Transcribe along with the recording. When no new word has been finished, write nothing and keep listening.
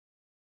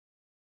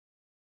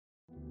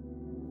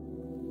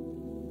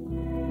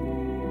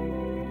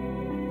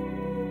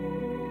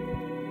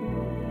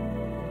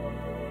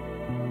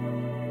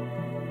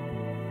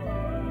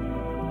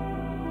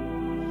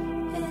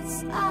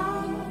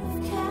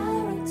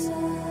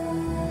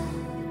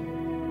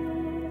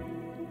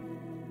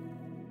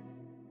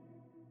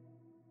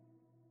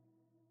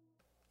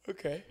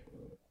Okay.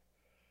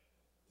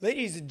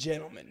 Ladies and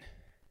gentlemen,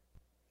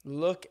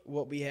 look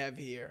what we have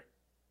here.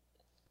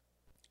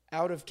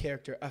 Out of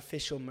character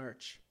official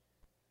merch.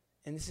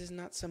 And this is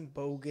not some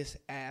bogus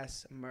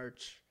ass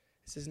merch.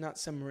 This is not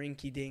some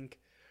rinky dink.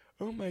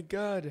 Oh my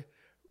god.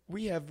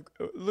 We have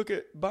look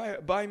at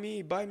buy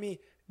me.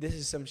 This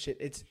is some shit.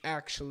 It's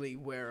actually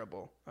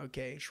wearable,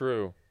 okay?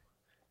 True.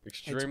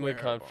 Extremely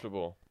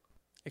comfortable.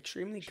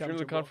 Extremely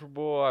Extremely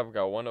comfortable. I've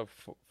got one of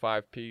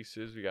 5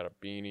 pieces. We got a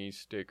beanie,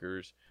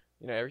 stickers,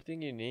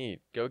 everything you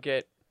need. Go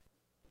get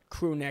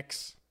crew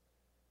necks.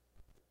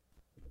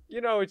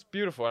 It's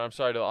beautiful. And I'm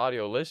sorry to the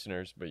audio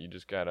listeners, but you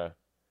just go to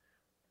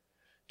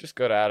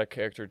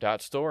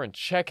outofcharacter.store and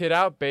check it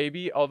out,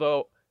 baby.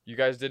 Although you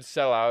guys did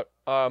sell out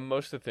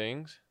most of the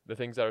things. The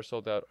things that are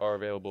sold out are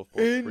available for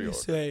pre-order.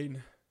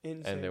 Insane.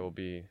 And they will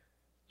be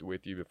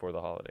with you before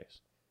the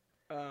holidays.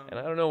 And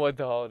I don't know what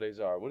the holidays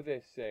are. What do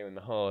they say in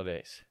the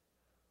holidays?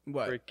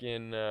 What?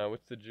 Freaking,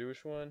 what's the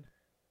Jewish one?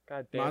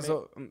 God damn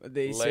it.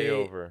 They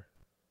Layover.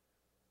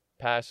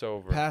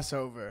 Passover.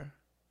 Passover.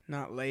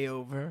 Not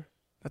layover.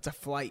 That's a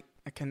flight.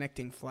 A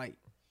connecting flight.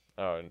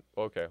 Oh,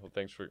 okay. Well,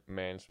 thanks for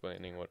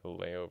mansplaining what a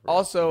layover is.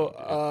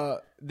 Also,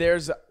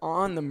 there's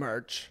on the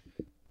merch,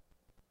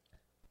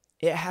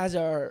 it has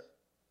our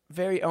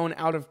very own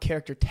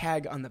out-of-character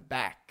tag on the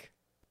back.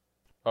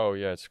 Oh,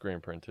 yeah. It's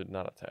screen printed,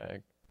 not a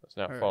tag. It's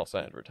not false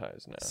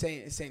advertised now.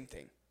 Same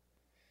thing.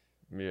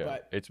 Yeah,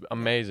 but it's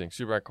amazing.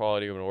 Super high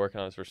quality. We've been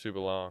working on this for super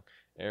long.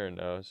 Aaron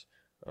knows.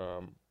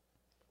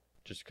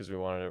 Just because we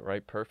wanted it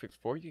right perfect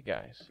for you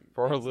guys.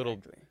 For our little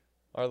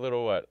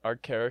what? Our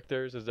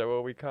characters? Is that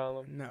what we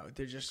call them? No,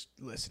 they're just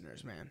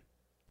listeners, man.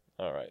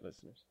 All right,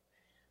 listeners.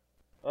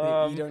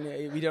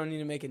 We don't need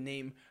to make a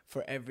name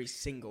for every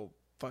single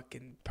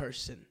fucking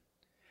person.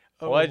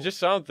 Well, just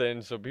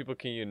something so people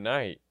can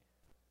unite.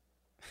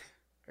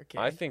 Okay.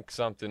 I think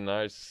something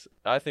nice.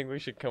 I think we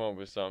should come up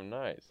with something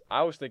nice.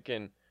 I was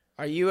thinking.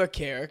 Are you a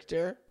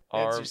character?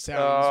 That just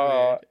sounds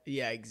weird.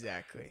 Yeah,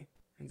 exactly.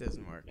 It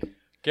doesn't work.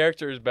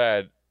 Character is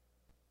bad.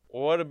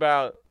 What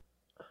about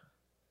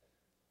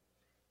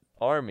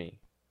Army?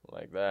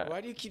 Like that.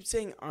 Why do you keep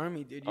saying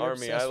Army, dude?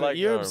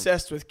 You're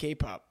obsessed with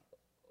K-pop.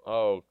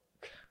 Oh.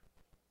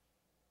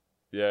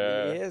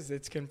 Yeah. It is.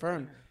 It's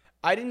confirmed.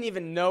 I didn't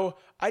even know.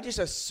 I just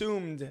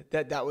assumed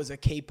that was a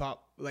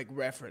K-pop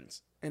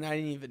reference. And I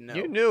didn't even know.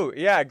 You knew.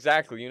 Yeah,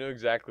 exactly. You knew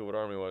exactly what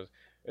Army was.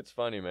 It's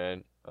funny,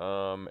 man.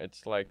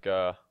 It's like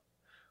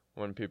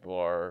when people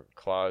are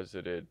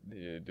closeted,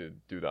 you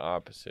do the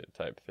opposite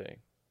type thing.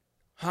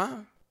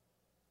 Huh?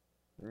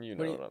 You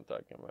know what I'm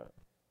talking about.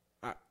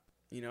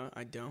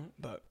 I don't,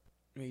 but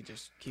we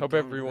just keep Hope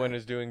everyone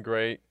is doing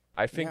great.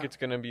 I think it's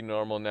going to be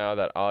normal now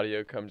that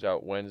audio comes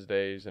out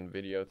Wednesdays and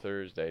video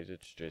Thursdays.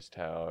 It's just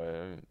how,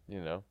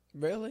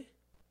 Really?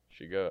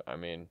 Should go. I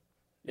mean,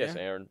 yes,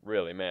 yeah. Aaron,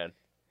 really, man.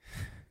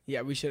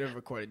 Yeah, we should have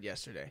recorded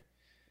yesterday.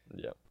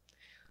 Yeah.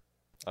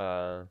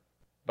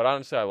 But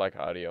honestly, I like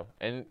audio.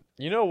 And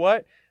you know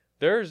what?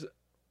 There's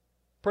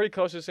pretty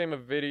close to the same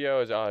of video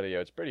as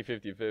audio. It's pretty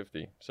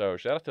 50-50. So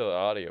shout out to the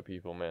audio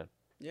people, man.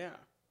 Yeah.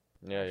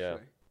 Yeah,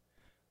 actually.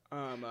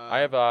 Yeah. I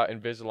have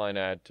an Invisalign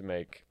ad to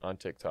make on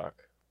TikTok.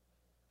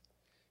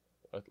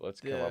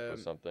 Let's come up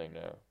with something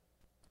now.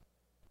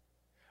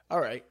 All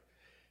right.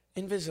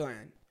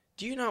 Invisalign.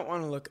 Do you not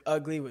want to look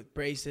ugly with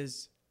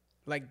braces?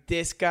 Like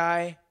this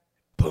guy?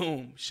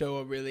 Boom. Show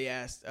a really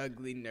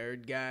ugly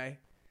nerd guy.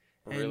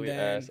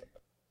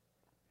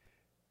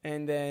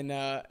 And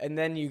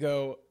then you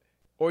go,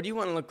 or do you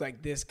want to look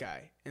like this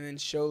guy? And then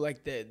show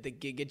the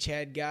Giga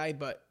Chad guy,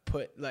 but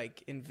put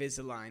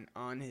Invisalign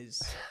on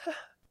his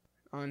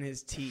on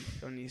his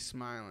teeth when he's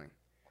smiling.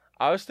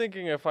 I was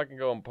thinking if I can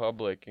go in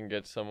public and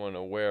get someone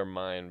to wear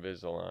my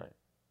Invisalign.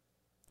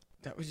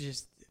 That was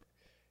just.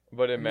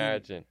 But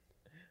imagine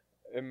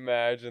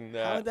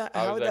that.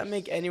 How would that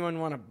make anyone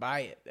want to buy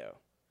it though?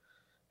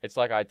 It's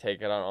like I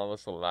take it on, all the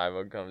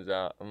saliva comes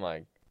out. I'm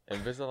like,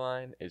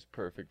 Invisalign is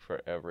perfect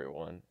for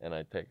everyone, and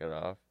I take it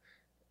off,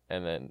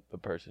 and then the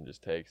person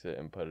just takes it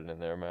and put it in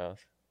their mouth.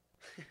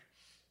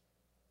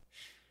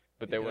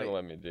 But they wouldn't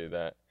let me do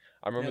that.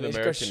 I remember the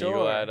American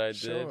Eagle ad I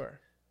did. Sure.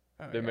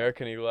 The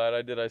American Eagle ad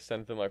I did, I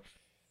sent them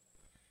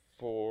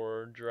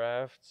 4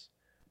 drafts,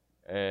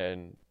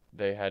 and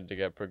they had to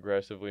get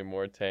progressively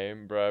more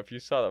tame. Bro, if you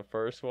saw the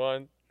first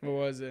one. What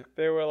was it?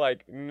 They were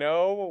like,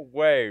 no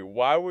way.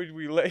 Why would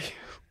we let you?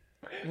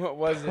 What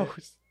was it?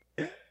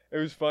 It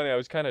was funny. I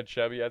was kind of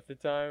chubby at the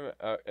time,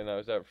 and I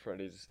was at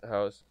Freddy's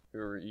house. We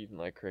were eating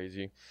like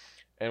crazy.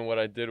 And what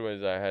I did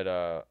was I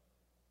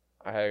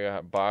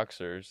had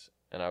boxers,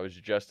 and I was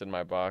just in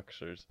my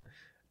boxers.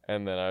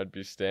 And then I would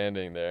be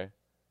standing there,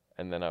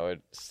 and then I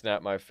would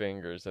snap my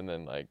fingers, and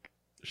then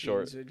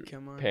short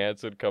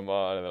pants would come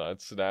on, and then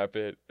I'd snap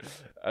it,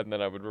 and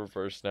then I would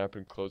reverse snap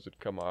and clothes would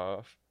come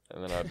off,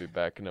 and then I'd be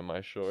back into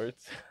my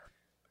shorts.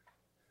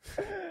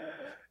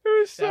 It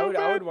was so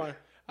bad. I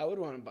would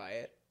want to buy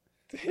it.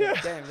 Yeah.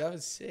 Oh, damn, that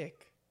was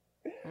sick.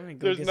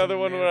 There's another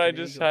one where I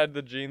just had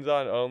the jeans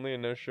on only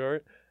and no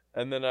short,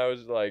 And then I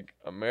was like,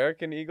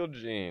 American Eagle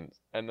jeans.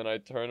 And then I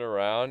turn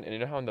around, and you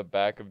know how in the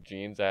back of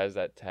jeans it has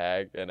that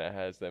tag, and it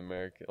has the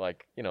American,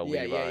 like, you know,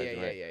 Yeah, Levi's,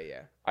 right?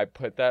 yeah. I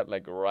put that,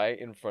 like, right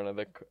in front of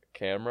the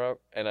camera,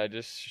 and I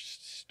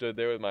just stood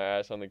there with my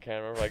ass on the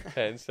camera for, like,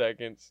 10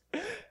 seconds.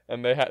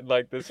 And they had,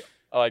 like, this,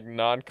 like,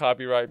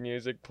 non-copyright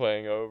music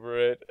playing over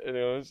it, and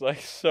it was,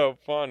 like, so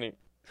funny.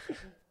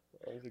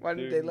 I was like, Why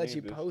didn't "Dude, they we let need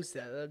you this." post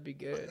that? That'd be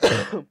good.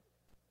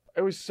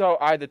 It was so,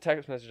 I had the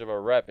text message of a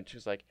rep, and she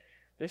was like,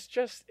 this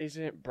just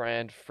isn't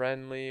brand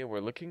friendly.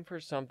 We're looking for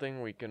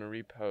something we can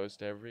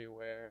repost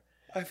everywhere.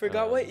 I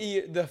forgot what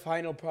the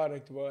final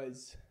product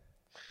was.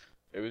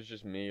 It was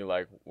just me,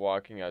 like,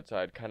 walking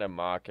outside, kind of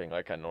mocking,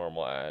 like, a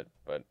normal ad.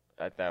 But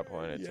at that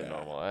point, it's a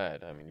normal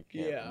ad. I mean, you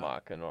can't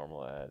mock a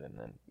normal ad, and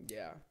then...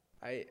 Yeah.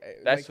 I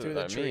That's like through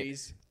what the I mean.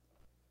 trees.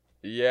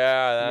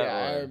 Yeah, that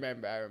Yeah, one.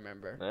 I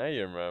remember. Now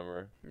you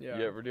remember. Yeah.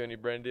 You ever do any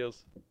brand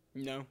deals?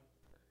 No.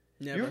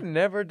 Never. You've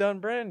never done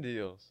brand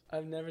deals.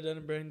 I've never done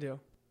a brand deal.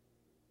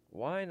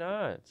 Why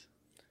not?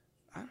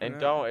 I And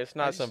know. it's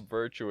not some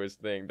virtuous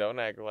thing. Don't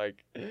act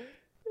like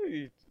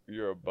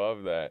you're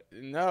above that.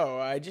 No,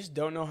 I just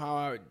don't know how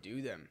I would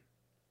do them.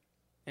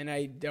 And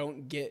I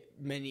don't get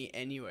many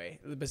anyway.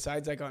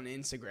 Besides, like, on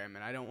Instagram.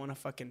 And I don't want to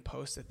fucking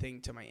post a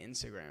thing to my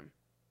Instagram.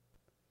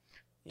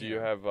 Do you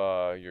know? have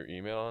your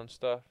email and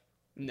stuff?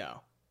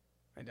 No,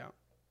 I don't.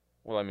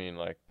 Well, I mean,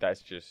 like,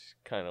 that's just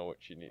kind of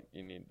what you need.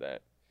 You need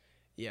that.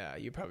 Yeah,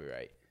 you're probably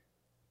right.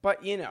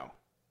 But, you know,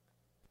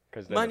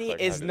 'Cause then money it's like,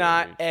 how is do they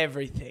not reach?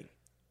 everything.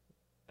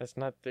 That's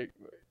not the...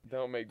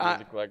 Don't make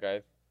music like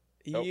I...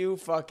 Nope. You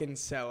fucking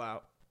sell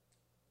out.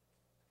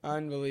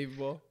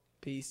 Unbelievable.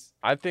 Peace.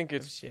 I think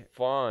it's shit.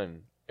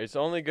 fun. It's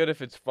only good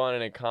if it's fun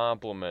and it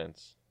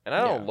compliments. And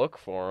I don't look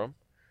for them.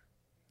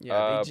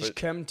 Yeah, they just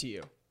come to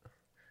you.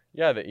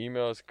 Yeah, the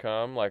emails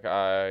come. Like,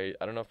 I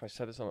don't know if I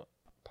said this on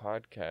a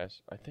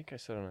podcast. I think I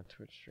said it on a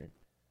Twitch stream.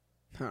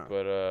 Huh.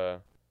 But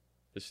the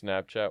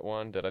Snapchat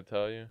one, did I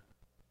tell you?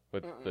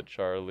 With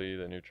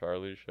the new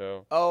Charlie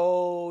show.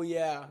 Oh,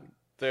 yeah.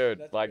 Dude,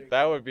 That's like, pretty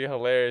that cool. would be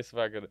hilarious if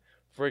I could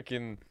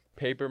freaking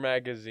Paper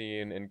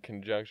Magazine in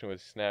conjunction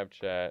with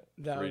Snapchat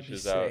That would be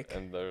reaches out sick.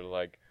 and they're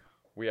like,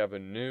 we have a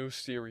new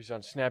series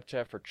on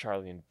Snapchat for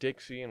Charlie and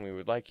Dixie and we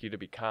would like you to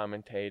be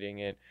commentating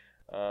it.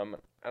 And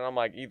I'm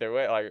like, either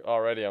way, like,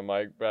 already I'm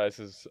like, bro,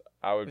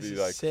 I would This be is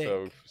like sick.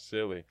 so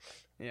silly.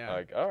 Yeah.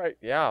 Like, all right,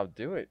 yeah, I'll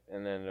do it.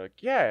 And then they're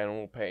like, yeah, and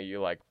we'll pay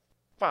you like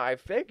 5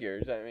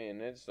 figures. I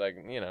mean, it's like,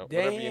 you know,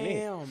 whatever you need.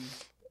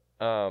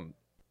 Damn.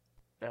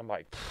 I'm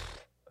like,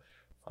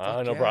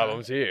 Fuck no yeah.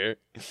 problems here.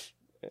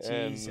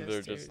 And Jesus,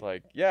 they're just dude.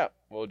 like, yeah,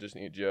 we'll just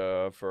need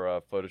you for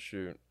a photo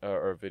shoot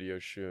or a video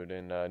shoot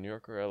in New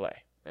York or LA.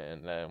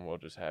 And then we'll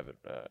just have it.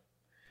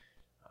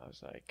 I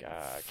was like,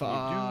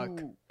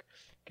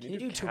 can you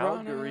do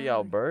Calgary, Toronto?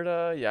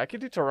 Alberta? Yeah, I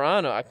could do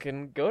Toronto. I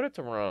can go to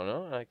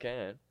Toronto. I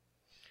can.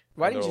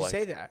 Why And didn't they're you like-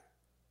 say that?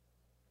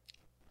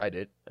 I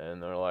did.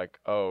 And they're like,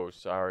 oh,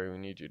 sorry, we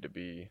need you to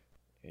be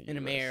a In US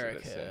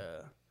America.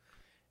 citizen."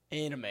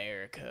 In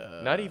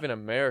America. Not even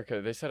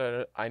America. They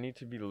said I need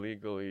to be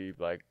legally,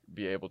 like,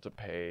 be able to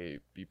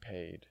be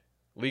paid.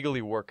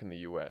 Legally work in the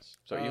U.S.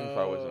 So even if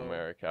I was in Oh.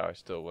 America, I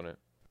still wouldn't.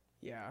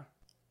 Yeah.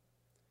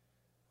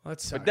 Well,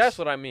 that sucks. But that's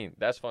what I mean.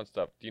 That's fun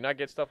stuff. Do you not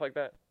get stuff like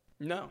that?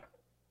 No.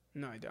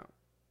 No, I don't.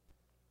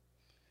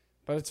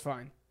 But it's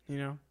fine, you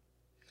know?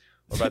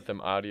 What about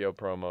them audio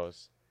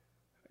promos?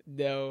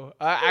 No.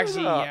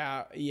 Actually,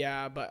 Yeah.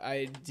 yeah, but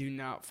I do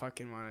not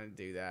fucking want to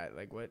do that.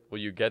 Like, what? Well,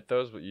 you get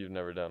those, but you've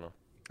never done them.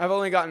 I've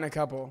only gotten a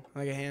couple,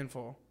 like a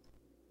handful.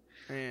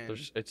 And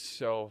It's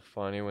so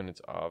funny when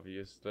it's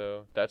obvious,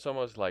 though. That's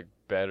almost, like,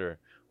 better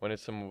when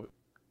it's some,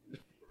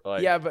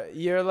 like... yeah, but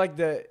you're like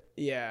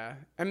yeah.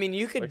 I mean,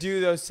 you could Like- do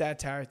those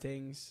satire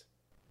things.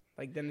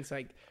 Like, then it's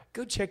like,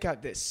 go check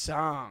out this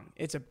song.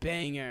 It's a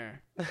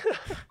banger.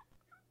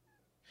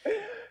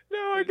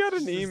 No, I got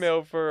It's an just-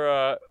 email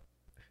for,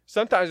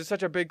 sometimes it's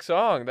such a big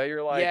song that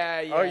you're like...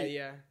 yeah, oh,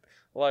 yeah.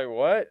 Like,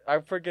 what? I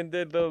freaking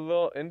did the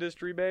little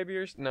Industry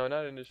Baby no,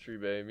 not Industry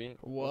Baby.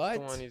 What? What's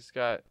the one he's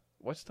got?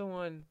 What's the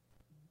one?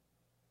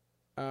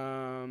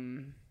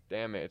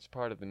 Damn it, it's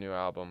part of the new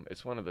album.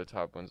 It's one of the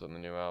top ones on the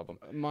new album.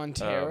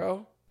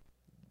 Montero?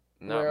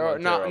 Not Where-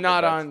 Montero, but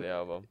not that's on- the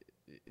album.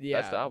 Yeah.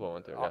 That's the album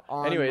Montero. Yeah.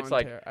 On Anyway, it's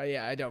like Montero.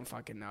 Yeah, I don't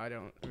fucking know. I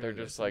don't. they're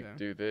really just listen like, to them.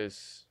 do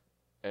this,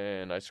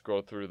 and I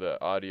scroll through the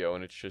audio,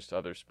 and it's just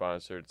other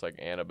sponsored. It's like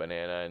Anna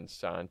Banana and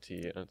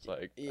Santi, and it's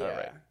like, Yeah. all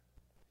right.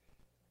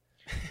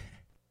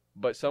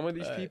 But some of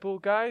these But- people,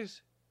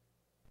 guys,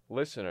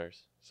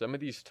 listeners, some of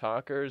these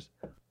talkers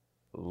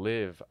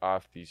live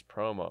off these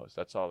promos.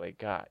 That's all they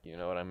got. You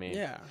know what I mean?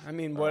 Yeah. I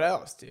mean, what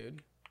else,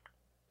 dude?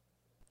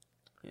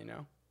 You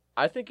know?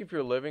 I think if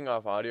you're living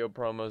off audio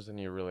promos, then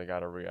you really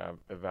got to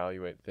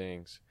reevaluate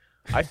things.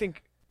 I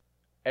think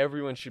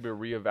everyone should be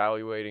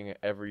reevaluating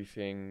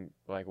everything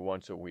like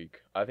once a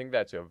week. I think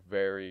that's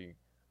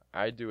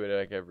I do it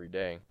like every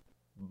day.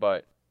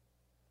 But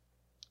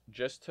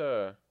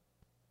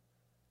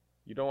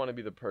you don't want to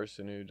be the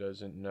person who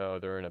doesn't know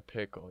they're in a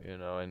pickle, you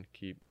know, and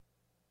keep...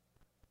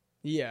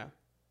 Yeah.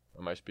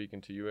 Am I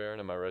speaking to you, Aaron?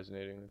 Am I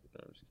resonating with you?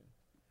 No, I'm just kidding.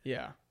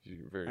 Yeah.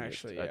 You're very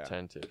Actually, yeah.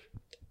 attentive.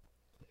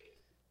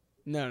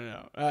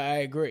 No. I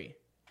agree.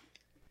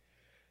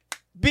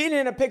 Being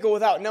in a pickle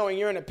without knowing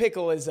you're in a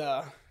pickle is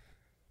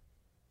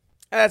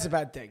that's a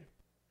bad thing.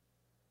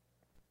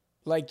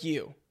 Like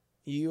you.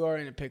 You are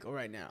in a pickle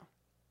right now.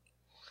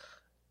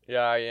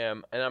 Yeah, I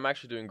am. And I'm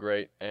actually doing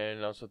great.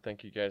 And also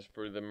thank you guys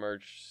for the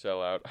merch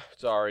sellout.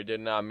 Sorry,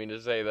 did not mean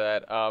to say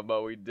that.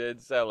 But we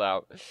did sell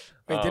out.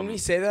 Wait, didn't we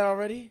say that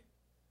already?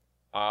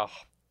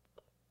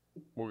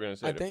 We're going to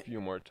say it a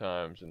few more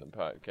times in the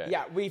podcast.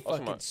 Yeah, we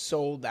fucking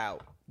sold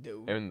out,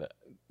 dude. And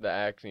the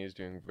acne is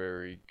doing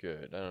very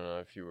good. I don't know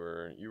if you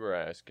were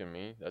asking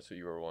me. That's what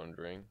you were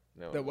wondering.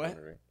 No, the what?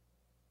 Wondering.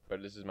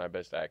 But this is my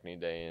best acne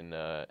day in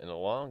a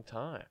long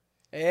time.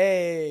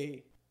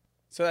 Hey.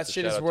 So that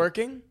shit is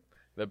working?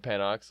 The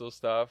Panoxyl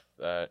stuff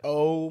that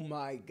oh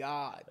my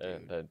god,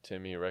 dude. That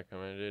Timmy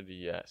recommended,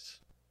 yes.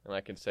 And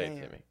I can say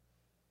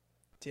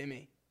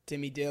Timmy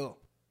Dill.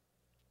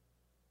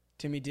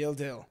 Timmy Dill.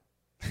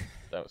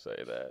 Don't say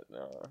that,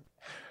 no.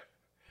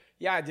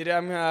 Yeah, dude,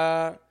 I'm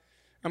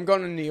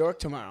going to New York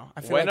tomorrow.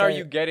 When are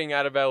you getting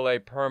out of LA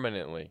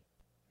permanently?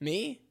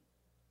 Me?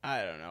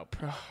 I don't know.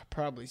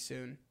 Probably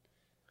soon.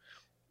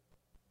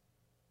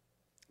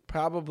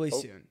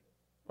 Soon.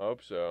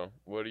 Hope so.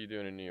 What are you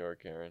doing in New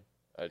York, Aaron?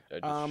 I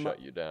just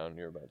shut you down.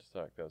 You're about to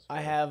talk.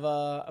 I have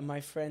my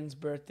friend's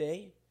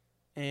birthday,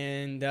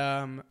 and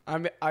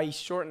I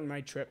shortened my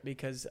trip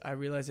because I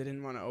realized I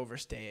didn't want to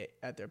overstay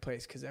at their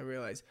place because I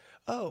realized,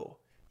 oh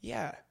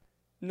yeah,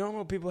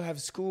 normal people have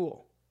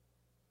school,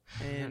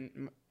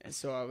 and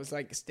so I was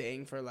like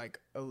staying for like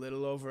a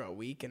little over a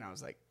week, and I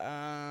was like,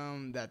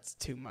 that's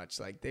too much.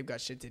 Like they've got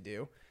shit to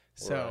do,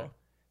 so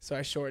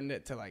I shortened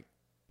it to like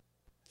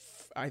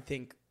I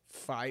think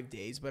 5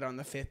 days, but on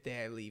the 5th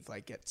day I leave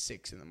like at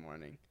 6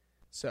 a.m.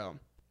 So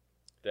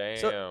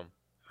damn. How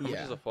much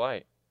is a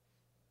flight?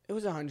 It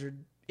was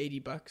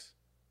 $180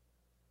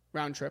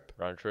 round trip.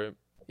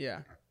 Yeah.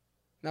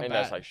 Not bad.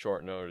 That's like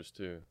short notice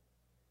too.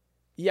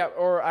 Yeah,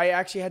 or I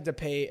actually had to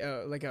pay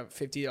like a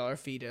 $50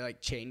 fee to like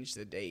change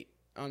the date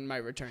on my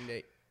return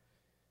date.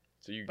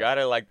 So you got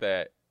it like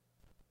that.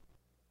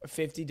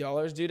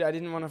 $50, dude. I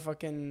didn't want to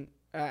fucking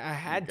I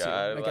had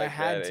to. Like I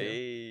had to.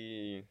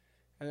 Hey.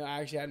 And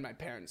I actually had my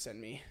parents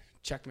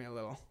check me a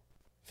little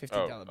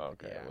 $50. Oh,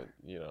 okay. Yeah. Well,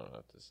 you don't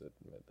have to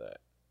admit that.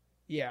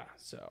 Yeah,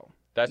 so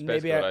that's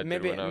maybe what I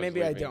did when I was maybe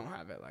leaving. I don't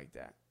have it like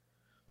that.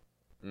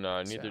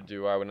 No, neither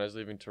do I. When I was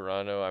leaving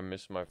Toronto, I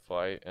missed my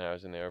flight and I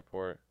was in the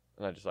airport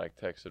and I just like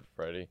texted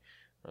Freddie.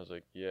 I was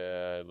like,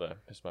 "Yeah, I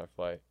missed my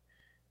flight."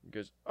 He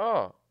goes,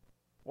 "Oh,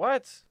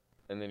 what?"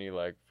 And then he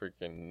like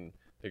freaking.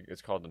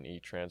 It's called an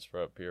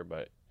e-transfer up here,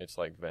 but it's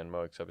like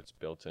Venmo except it's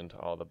built into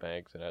all the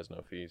banks and has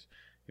no fees.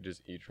 He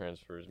just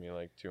e-transfers me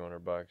like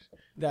 $200.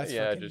 That's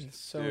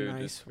so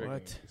nice.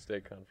 What?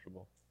 Stay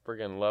comfortable.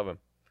 Freaking love him,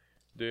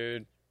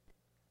 dude.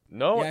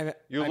 No, yeah,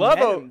 you love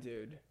him,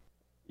 dude.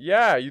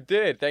 Yeah, you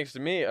did. Thanks to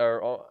me,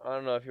 or I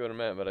don't know if you would have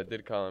meant, but I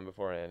did call him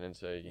beforehand and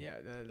say, "Yeah,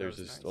 there's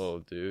this little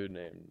dude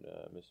named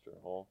Mr.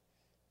 Hall."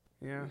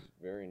 Yeah, he's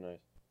very nice.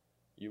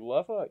 You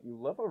love a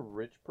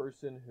rich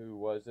person who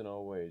wasn't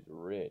always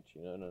rich.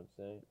 You know what I'm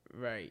saying?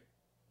 Right.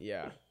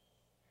 Yeah.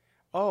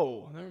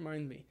 Oh, that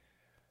reminds me.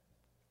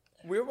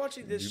 We were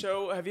watching this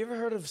show. Have you ever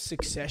heard of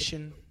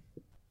Succession?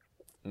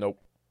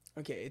 Nope.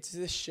 Okay, it's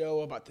this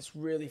show about this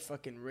really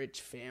fucking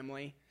rich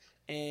family,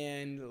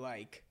 and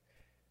like,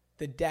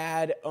 the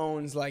dad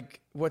owns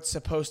like what's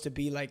supposed to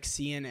be like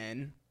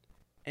CNN,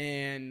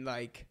 and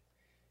like,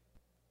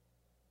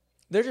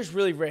 they're just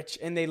really rich,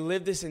 and they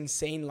live this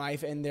insane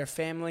life, and their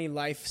family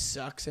life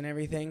sucks and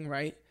everything,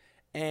 right?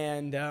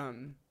 And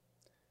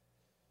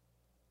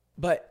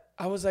but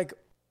I was like,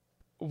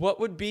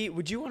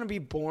 would you want to be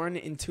born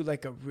into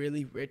like a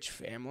really rich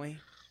family?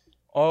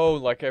 Oh,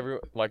 what do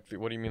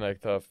you mean,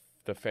 like the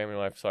family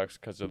life sucks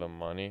because of the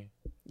money?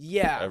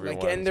 Yeah,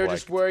 like, and they're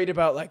just worried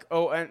about like,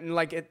 and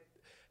like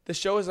the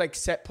show is like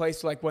set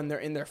place like when they're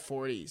in their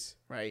 40s,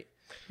 right?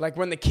 Like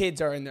when the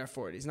kids are in their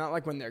 40s, not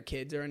like when they're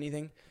kids or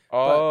anything.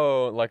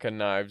 Oh, like a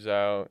Knives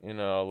Out, a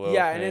little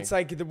yeah, thing. And it's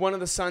like one of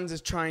the sons is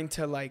trying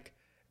to like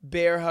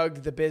bear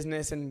hug the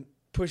business and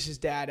push his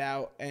dad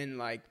out and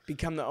like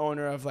become the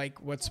owner of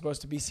like what's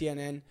supposed to be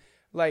CNN.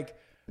 Like,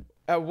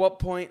 at what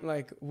point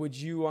like would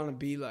you want to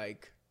be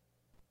like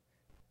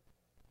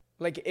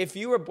if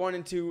you were born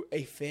into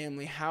a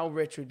family, how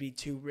rich would be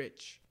too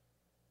rich?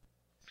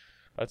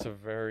 That's a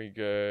very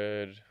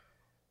good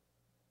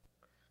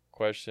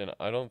question.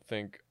 I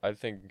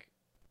think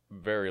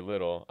very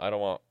little.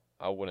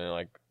 I wouldn't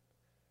like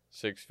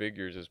 6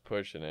 figures is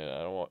pushing it.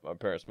 I don't want my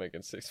parents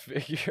making 6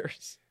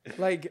 figures.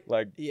 Like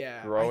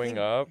yeah, growing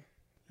up.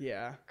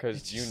 Yeah.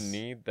 Because you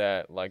need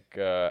that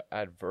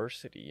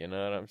adversity, you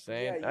know what I'm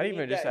saying? Yeah, not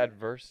even just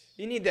adversity.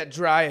 You need that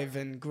drive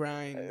and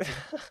grind.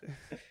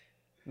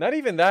 Not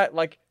even that,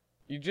 like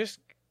you just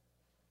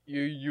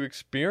you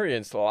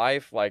experience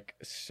life like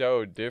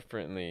so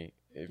differently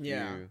if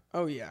you.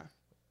 Oh yeah.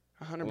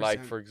 100%.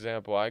 Like for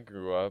example, I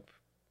grew up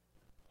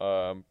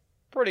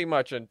pretty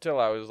much until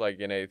I was like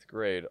in 8th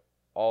grade.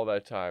 All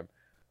that time,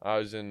 I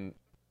was in.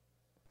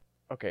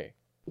 Okay.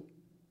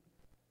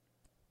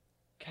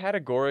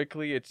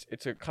 Categorically,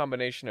 it's a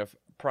combination of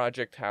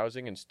project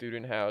housing and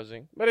student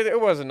housing, but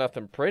it wasn't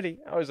nothing pretty.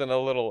 I was in a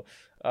little,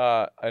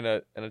 in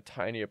a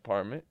tiny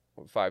apartment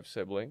with 5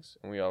 siblings,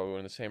 and we all were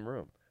in the same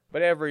room.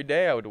 But every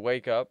day I would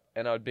wake up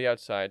and I would be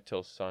outside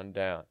till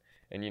sundown.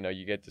 And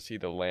you get to see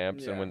the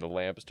lamps, and when the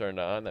lamps turn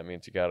on, that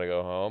means you gotta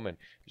go home, and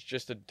it's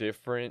just a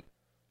different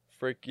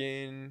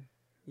freaking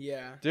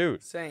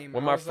dude. Same.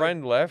 When my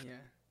friend left,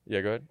 go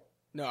ahead.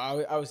 No,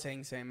 I was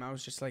saying same. I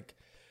was just like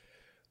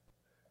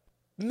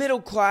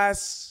middle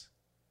class,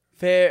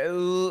 fair,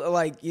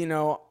 like You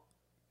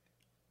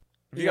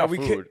got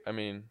food.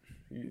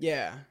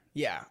 Yeah.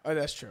 Oh,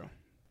 that's true.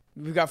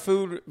 We got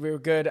food. We were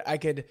good.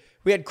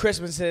 We had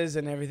Christmases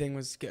and everything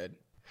was good.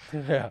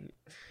 Yeah.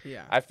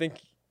 Yeah. I think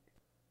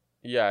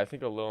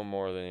a little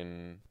more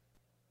than.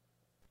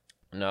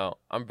 No,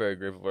 I'm very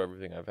grateful for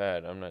everything I've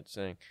had. I'm not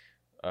saying,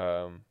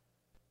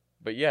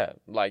 but yeah,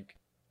 like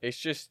it's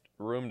just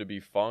room to be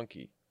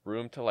funky,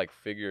 room to like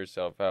figure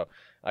yourself out.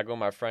 Like when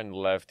my friend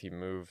left, he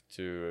moved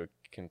to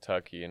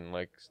Kentucky in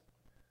like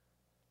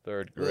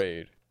 3rd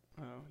grade.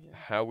 Oh yeah.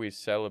 How we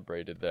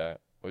celebrated that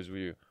was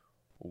we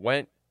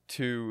went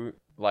to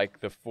like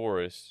the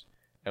forest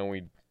and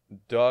we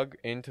dug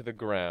into the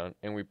ground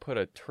and we put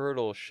a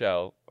turtle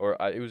shell, or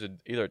it was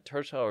either a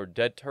turtle shell or a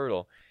dead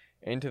turtle,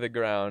 into the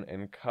ground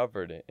and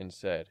covered it and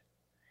said,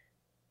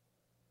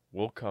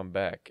 "We'll come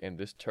back and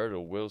this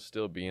turtle will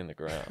still be in the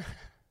ground."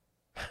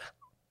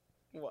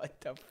 What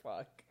the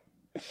fuck?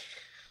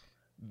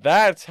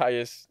 That's how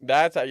you.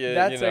 That's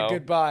a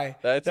goodbye.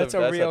 That's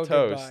a real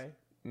toast. Goodbye.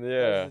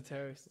 Yeah. That's a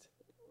toast.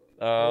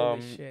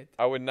 Holy shit.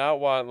 I would not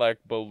want like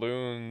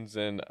balloons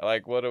and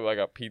like like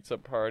a pizza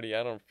party.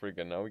 I don't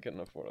freaking know. We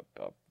couldn't afford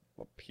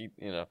a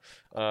pizza.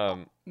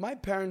 My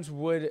parents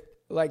would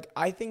like.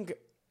 I think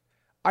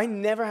I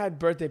never had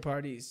birthday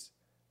parties.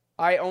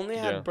 I only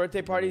had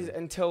birthday parties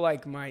until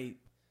like my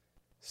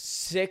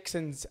 6th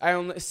and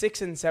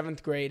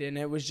 7th grade, and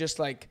it was just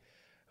like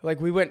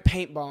we went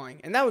paintballing,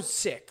 and that was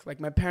sick.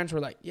 Like my parents were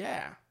like,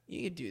 "Yeah,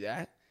 you could do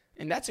that,"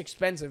 and that's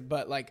expensive,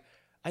 but like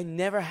I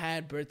never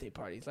had birthday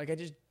parties. Like I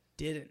just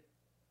didn't.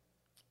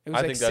 It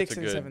was like 6th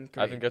and 7th grade.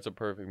 I think that's a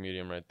perfect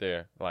medium right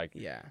there. Like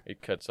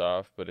it cuts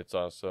off, but it's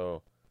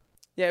also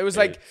it was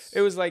like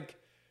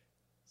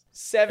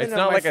 7 it's of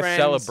not my like friends.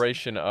 A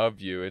celebration of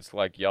you. It's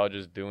like y'all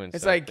just doing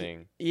it's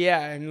something.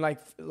 And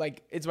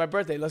like it's my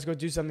birthday. Let's go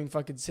do something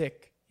fucking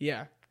sick.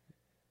 Yeah.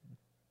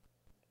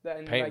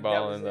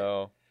 Paintballing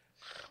though.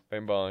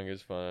 Paintballing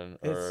is fun.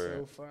 It's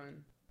so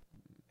fun.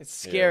 It's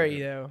scary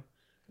though.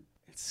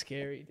 It's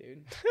scary,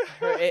 dude.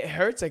 It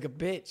hurts like a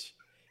bitch.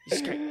 You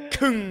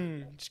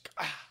just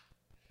go,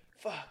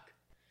 fuck.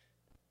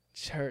 It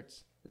just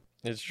hurts.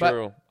 It's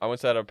true. I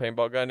once had a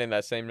paintball gun in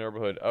that same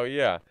neighborhood. Oh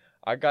yeah.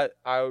 I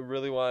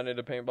really wanted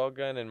a paintball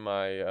gun, and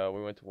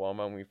we went to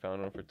Walmart and we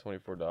found one for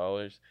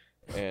 $24,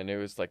 and it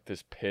was like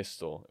this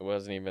pistol. It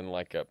wasn't even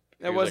like a.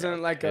 It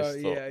wasn't like a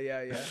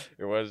yeah.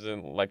 It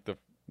wasn't like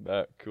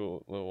that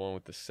cool little one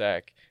with the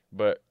sack.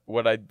 But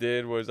what I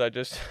did was I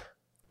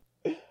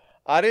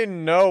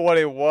didn't know what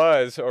it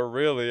was, or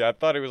really, I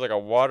thought it was like a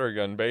water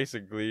gun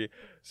basically.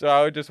 So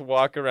I would just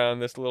walk around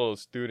this little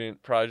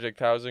student project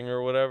housing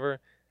or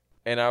whatever,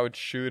 and I would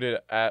shoot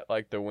it at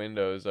like the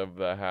windows of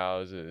the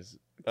houses.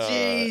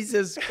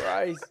 Jesus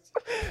Christ.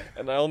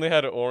 And I only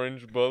had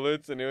orange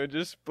bullets, and it would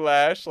just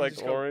splash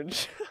like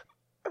orange.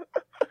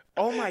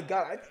 Oh my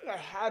god, I think I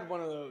had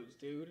one of those,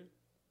 dude.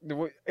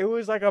 It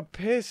was like a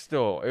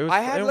pistol. It was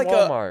I had in like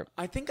Walmart.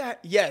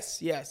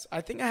 Yes.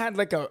 I think I had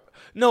like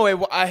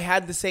I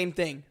had the same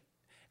thing.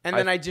 And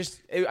then I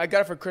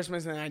got it for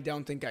Christmas, and I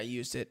don't think I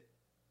used it.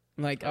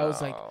 Like, I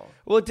was like,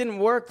 well, it didn't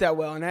work that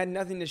well, and I had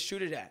nothing to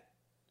shoot it at.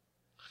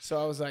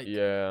 So I was like,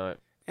 yeah.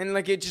 And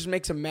like, it just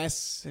makes a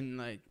mess, and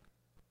like,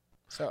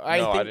 so I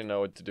didn't know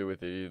what to do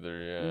with it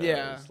either.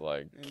 Yeah. It was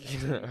like,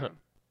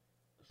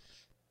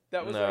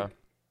 that was like,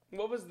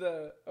 what was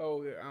the?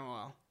 Oh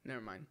well,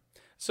 never mind.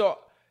 So,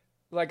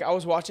 like, I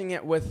was watching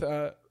it with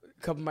a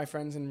couple of my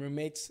friends and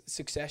roommates,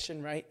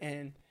 Succession, right?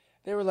 And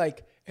they were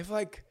like,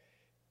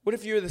 what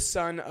if you're the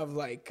son of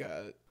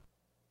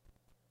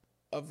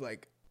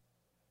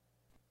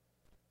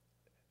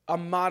a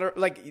modern,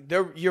 like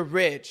you're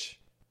rich,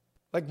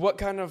 like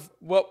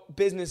what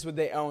business would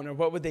they own, or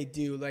what would they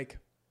do? Like,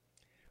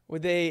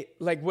 what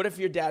if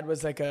your dad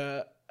was like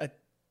a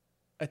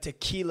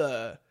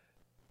tequila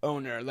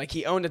owner, like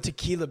he owned a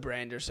tequila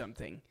brand or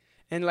something,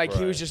 and like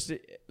he was just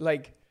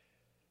like,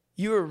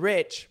 you were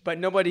rich, but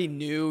nobody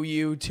knew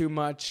you too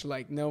much.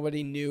 Like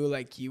nobody knew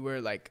like you were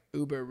like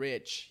uber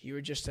rich. You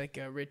were just like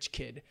a rich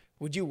kid.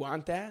 Would you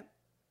want that?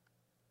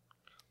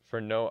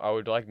 I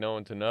would like no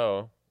one to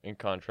know, in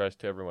contrast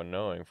to everyone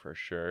knowing for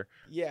sure.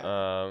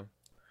 Yeah.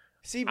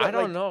 See, but I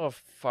don't know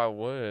if I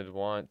would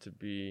want to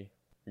be.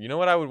 You know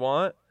what I would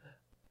want?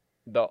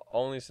 The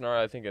only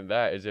scenario I think of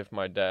that is if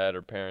my dad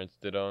or parents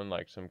did own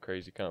like some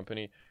crazy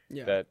company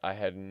that I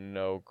had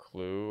no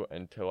clue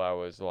until I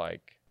was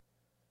like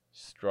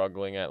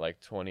struggling at like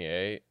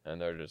 28,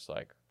 and they're just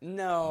like,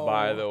 No.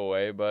 by the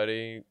way,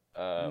 buddy,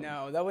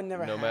 no, that would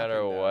never no happen. matter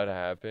though. what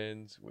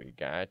happens, we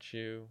got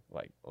you.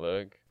 Like,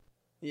 look,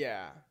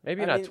 Yeah.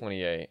 maybe I not mean-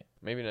 28.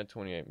 Maybe not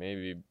 28.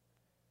 Maybe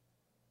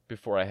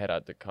before I head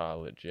out to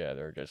college, yeah,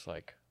 they're just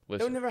like, That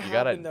listen, would never you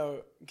happen gotta.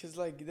 though, because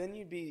like then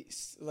you'd be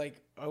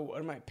like, oh, what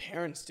do my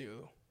parents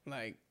do?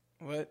 Like,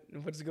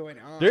 what's going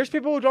on? There's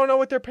people who don't know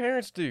what their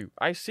parents do.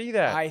 I see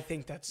that. I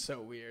think that's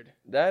so weird.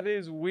 That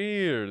is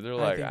weird. They're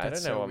like, think I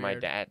that's don't know so when my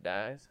weird. dad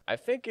dies. I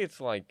think it's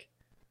like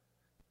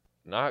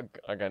not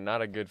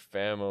a good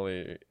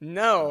family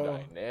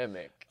No.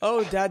 dynamic.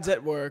 Oh, dad's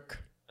at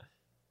work.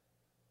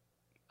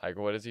 Like,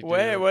 what does he do?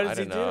 Wait, what does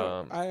I he don't do?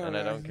 know, I don't and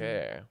I know. don't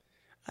care.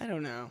 I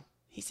don't know.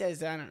 He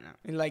says I don't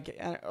know. Like,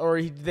 or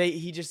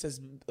he just does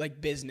like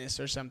business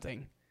or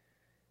something.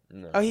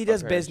 No, Oh, he my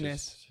does parents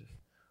business.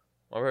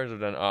 my parents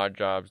have done odd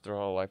jobs their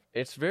whole life.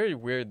 It's very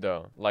weird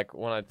though. Like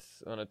when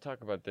I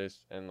talk about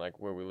this and like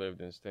where we lived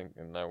and stink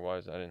and I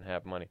didn't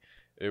have money.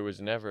 It was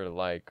never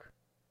like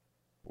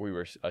we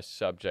were a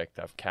subject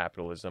of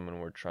capitalism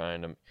and we're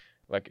trying to,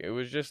 like, it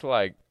was just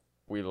like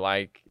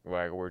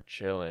we're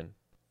chilling.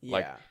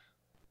 Yeah.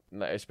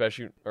 Like,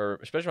 especially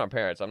my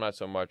parents. I'm not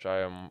so much.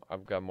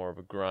 I've got more of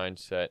a grind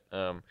set.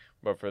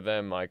 But for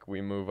them, like,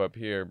 we move up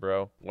here,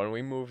 bro. When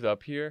we moved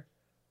up here,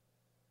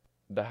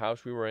 the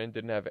house we were in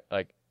didn't have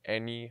like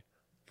any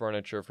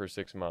furniture for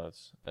 6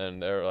 months,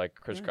 and they're like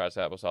crisscross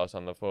applesauce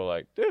on the floor.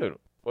 Like, dude,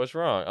 what's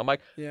wrong? I'm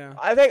like, Yeah.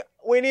 I think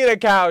we need a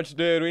couch,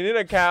 dude. We need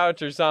a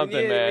couch or something,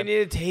 we man. need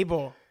a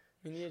table.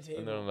 We need a table.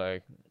 And then I'm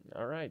like,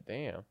 all right,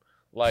 damn.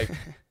 Like,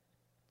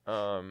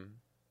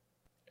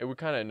 it would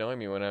kind of annoy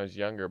me when I was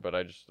younger, but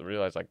I just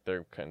realized like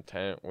they're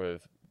content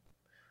with,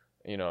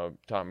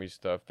 taught me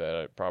stuff that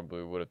it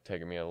probably would have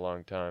taken me a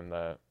long time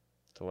to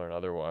learn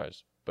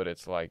otherwise. But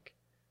it's like,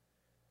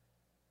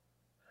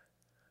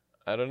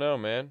 I don't know,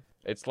 man.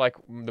 It's like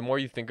the more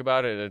you think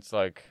about it, it's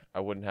like I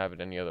wouldn't have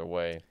it any other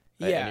way.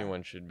 That Yeah,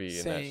 anyone should be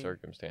in that same.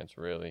 circumstance,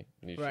 really.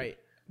 You should- Right.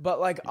 But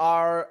like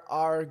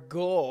our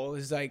goal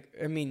is like,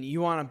 I mean,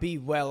 you want to be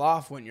well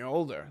off when you're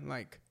older,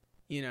 like,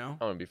 I want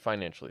to be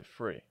financially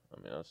free.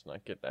 I mean, let's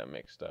not get that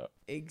mixed up.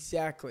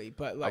 Exactly.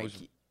 But like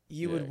was-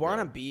 you yeah, would go want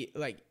to ahead. be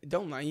like,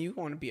 don't lie, you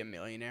want to be a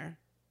millionaire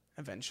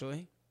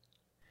eventually.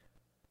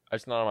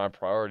 It's not on my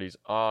priorities,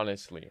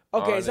 honestly.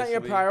 Okay, it's not your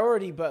Honestly,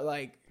 priority, but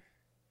like,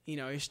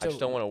 you're I still. just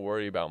don't want to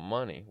worry about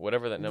money.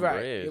 Whatever that number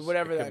Right, is,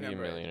 whatever it that could be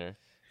number a is. millionaire.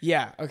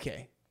 Yeah.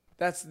 Okay.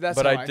 That's.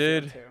 But how I feel,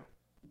 did- too.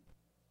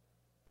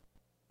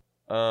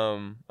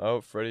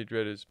 Freddy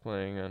Dread is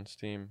playing on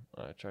Steam.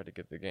 I tried to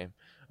get the game.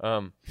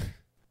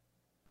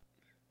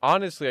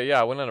 Honestly,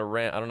 yeah, I went on a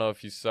rant. I don't know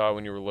if you saw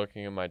when you were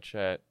looking in my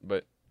chat,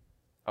 but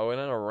I went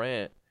on a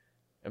rant,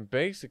 and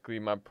basically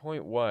my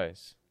point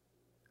was,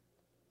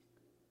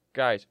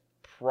 guys,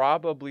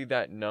 probably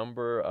that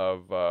number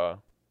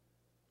of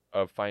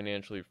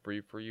financially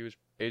free for you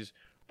is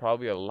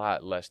probably a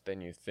lot less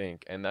than you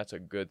think, and that's a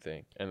good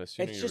thing. And the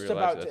sooner It's you just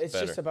realize about. that's It's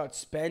better. just about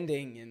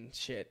spending and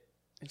shit.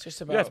 It's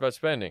just about. Yeah, it's about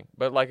spending.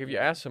 But like, if you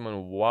ask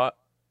someone what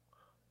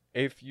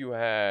if you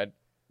had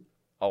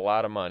a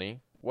lot of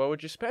money, what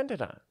would you spend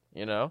it on?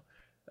 And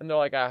they're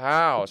like, a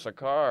house, a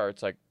car.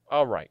 It's like,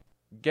 all right,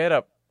 get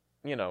a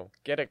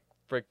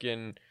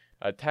freaking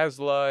a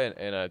Tesla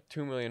and a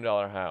 $2 million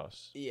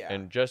house. Yeah.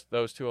 And just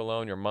those two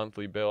alone, your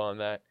monthly bill on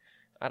that,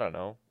 I don't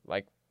know,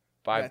 like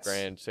 $5 That's-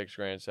 grand, $6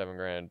 grand, $7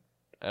 grand.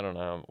 I don't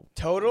know.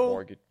 Total?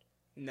 Mortgage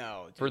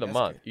No. Dude, for the that's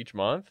month, good. each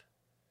month.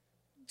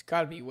 It's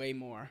got to be way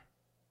more.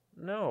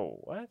 No,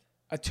 what?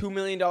 A $2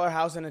 million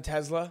house and a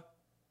Tesla.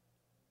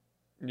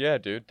 Yeah,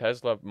 dude.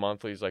 Tesla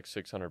monthly is like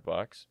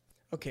 $600.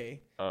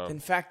 Okay. Um, Then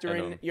factor I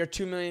in know. your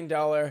 $2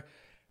 million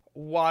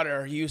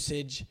water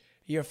usage,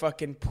 your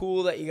fucking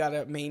pool that you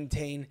gotta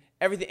maintain,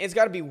 everything. It's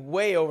gotta be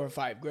way over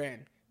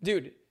 $5,000,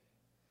 dude.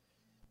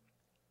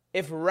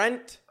 If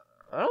rent,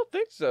 I don't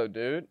think so,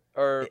 dude.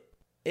 Or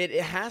it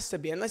has to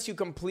be, unless you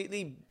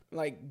completely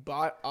like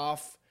bought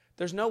off.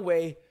 There's no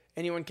way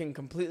anyone can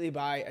completely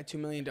buy a $2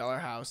 million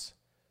house.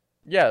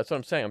 yeah, that's what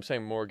I'm saying. I'm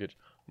saying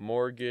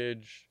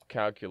mortgage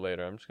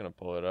calculator. I'm just gonna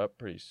pull it up.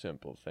 Pretty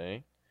simple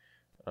thing.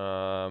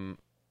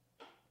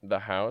 The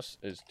house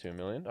is $2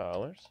 million.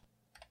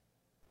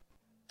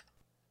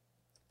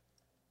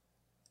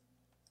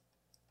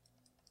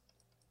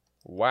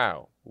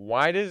 Wow.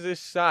 Why does this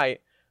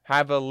site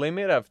have a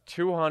limit of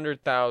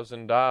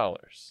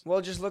 $200,000?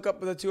 Well, just look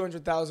up the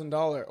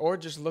 $200,000, or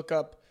just look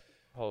up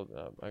Hold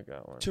up, I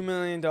got one. $2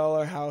 million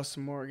house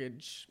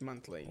mortgage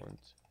monthly.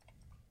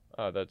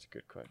 Oh, that's a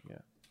good question. Yeah,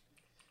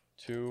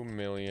 $2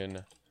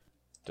 million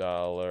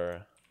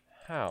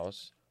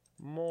house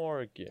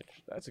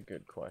mortgage. That's a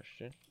good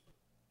question.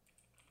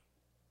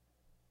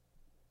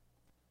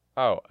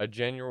 Oh, a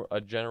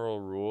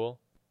general rule.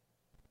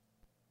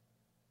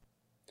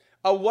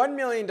 A $1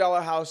 million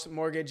house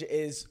mortgage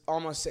is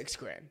almost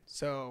 $6,000.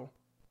 So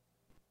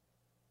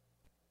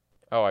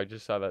Oh, I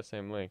just saw that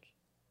same link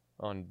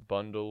on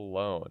Bundle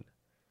Loan.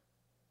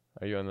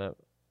 Are you on that?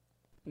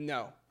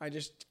 no, I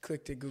just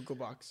clicked a Google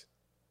box.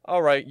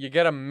 All right, you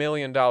get $1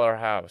 million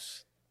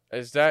house,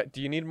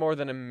 Do you need more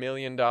than $1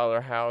 million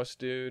house,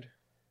 dude?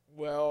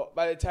 Well,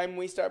 by the time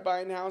we start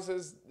buying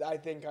houses, I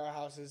think our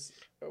houses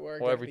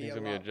Well, everything's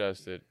gonna be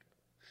adjusted.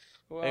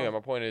 Well, anyway, my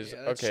point is,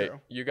 yeah, that's okay,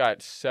 true. you got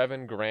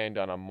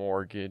 $7,000 on a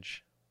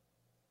mortgage.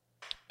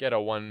 Get a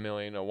 1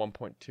 million, a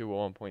 1.2,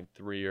 a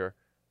 1.3, or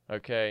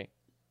okay.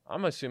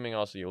 I'm assuming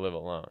also you live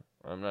alone.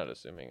 I'm not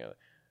assuming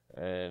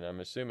and I'm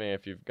assuming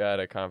if you've got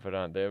a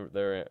confidant,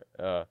 they're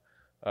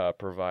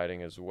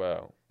providing as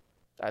well.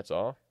 That's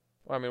all.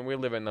 Well, I mean, we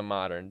live in the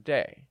modern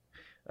day.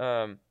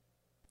 So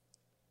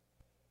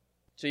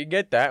you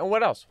get that, and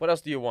what else? What else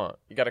do you want?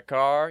 You got a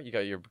car, you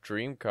got your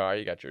dream car,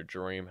 you got your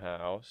dream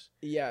house.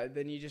 Yeah,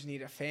 then you just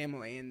need a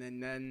family, and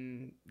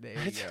then there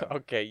you go.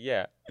 Okay,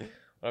 yeah.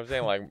 What I'm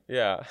saying, like,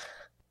 yeah,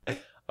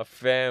 a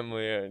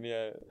family, and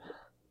yeah.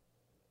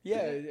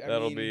 Yeah,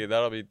 that'll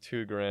be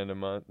 $2,000 a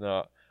month.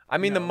 No, I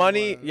mean No, the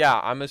money. Yeah,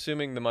 I'm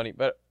assuming the money,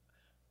 but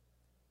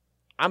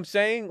I'm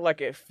saying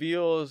like it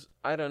feels.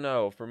 I don't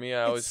know. For me,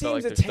 I always felt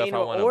like there's stuff I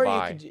want to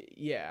buy.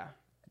 Yeah.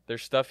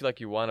 There's stuff like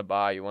you want to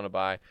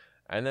buy,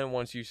 and then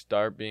once you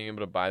start being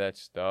able to buy that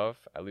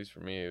stuff, at least for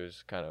me, it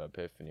was kind of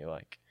epiphany.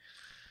 Like,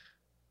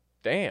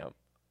 damn,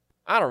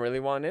 I don't really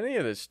want any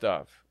of this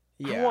stuff.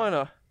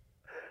 Yeah.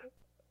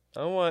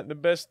 I want the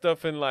best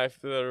stuff in life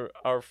that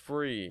are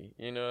free.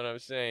 You know what I'm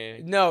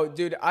saying? No,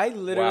 dude, I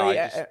literally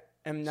Wow,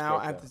 am now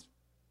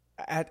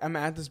I'm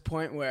at this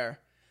point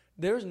where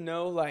there's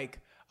no like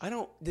I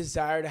don't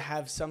desire to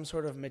have some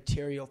sort of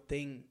material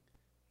thing.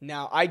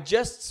 Now, I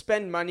just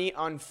spend money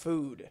on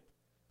food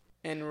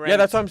and rent. Yeah,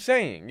 that's what I'm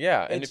saying.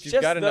 Yeah, and It's if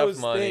you've got just enough those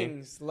money,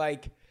 things,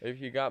 like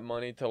if you got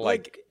money to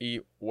like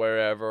eat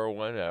wherever,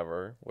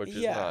 whenever, which is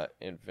Yeah, not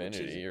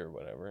infinity or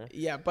whatever.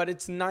 yeah, but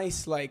it's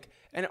nice, like,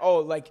 and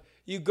like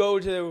you go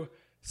to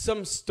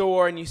some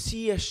store and you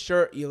see a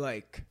shirt you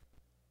like,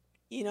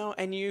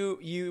 and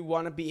you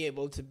want to be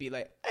able to be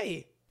like,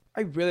 hey,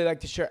 I really like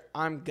the shirt,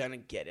 I'm gonna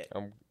get it.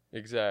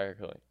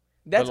 Exactly.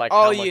 That's like,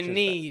 all how much you is that?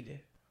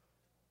 need.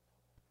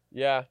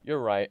 Yeah, you're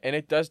right, and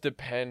it does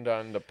depend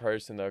on the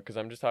person though, because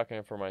I'm just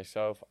talking for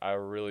myself. I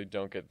really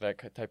don't get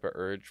that type of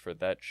urge for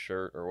that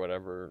shirt or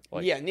whatever.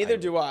 Like, Yeah, neither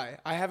do I.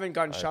 I haven't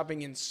gone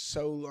shopping in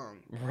so long.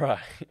 Right.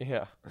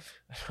 Yeah.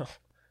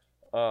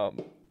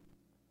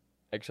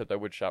 Except I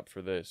would shop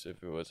for this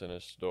if it was in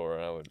a store,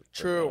 and I would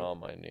True. all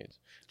my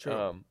needs.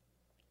 True.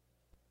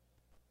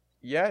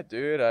 Yeah,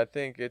 dude. I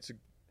think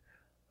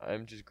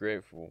I'm just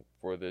grateful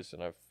for this,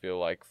 and I feel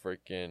like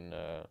freaking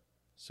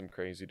some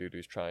crazy dude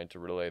who's trying to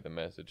relay the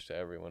message to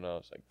everyone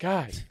else. Like,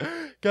 guys,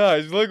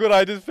 look what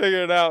I just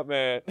figured out,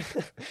 man.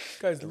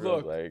 Guys,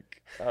 look.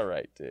 Like, all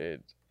right,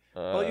 dude.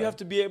 All you have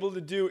to be able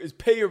to do is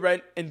pay your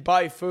rent and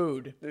buy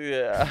food.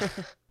 Yeah.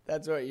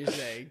 That's what you're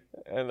saying.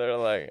 And they're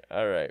like,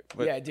 all right.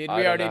 But yeah, dude,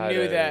 we already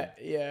knew that.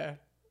 Yeah.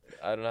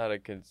 I don't know how to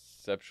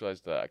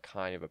conceptualize the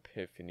kind of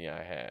epiphany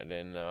I had.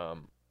 And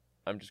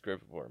I'm just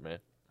grateful for it, man.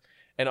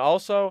 And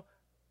also,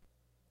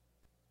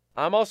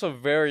 I'm also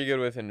very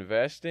good with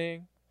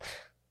investing.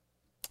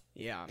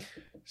 Yeah.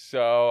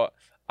 So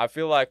I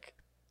feel like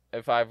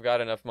if I've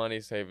got enough money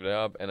saved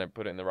up and I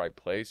put it in the right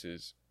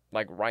places,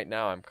 like right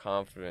now I'm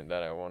confident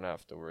that I won't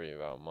have to worry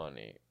about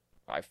money.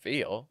 I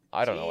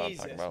don't know what I'm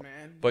talking about.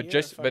 Man. But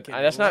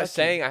that's not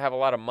saying I have a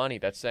lot of money.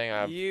 That's saying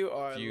I have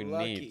a few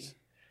needs.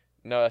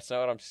 No, that's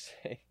not what I'm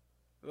saying.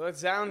 Well, it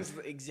sounds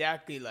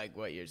exactly like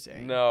what you're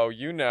saying. No,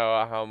 you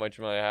know how much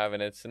money I have,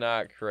 and it's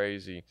not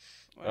crazy.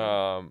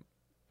 Well.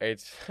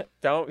 It's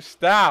don't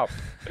stop.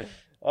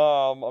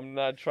 I'm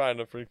not trying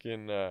to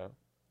freaking.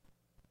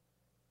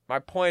 My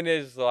point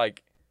is,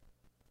 like,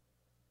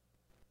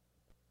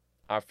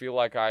 I feel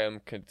like I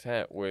am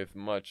content with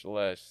much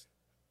less.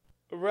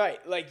 Right,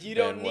 like you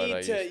don't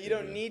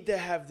need to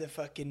have the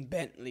fucking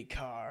Bentley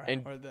car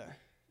or the.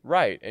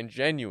 Right, and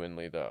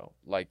genuinely though,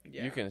 like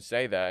Yeah. you can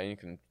say that and you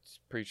can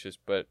preach this,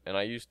 and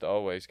I used to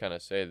always kind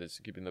of say this,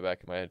 keep in the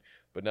back of my head,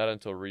 but not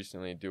until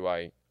recently do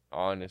I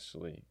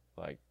honestly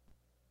like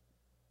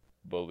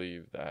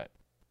believe that.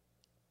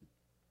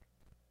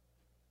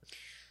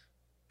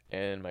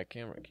 And my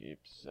camera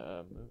keeps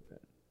moving. There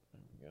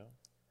we go.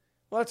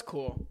 Well, that's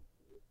cool.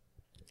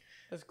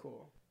 That's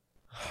cool.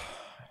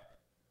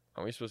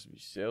 Are we supposed to be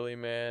silly,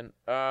 man?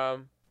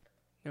 No,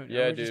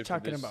 yeah, we're dude. just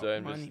talking about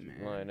I'm money, just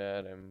man. line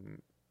ad.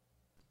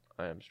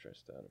 I am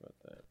stressed out about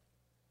that.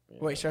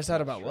 Wait, stressed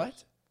out about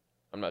what?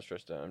 I'm not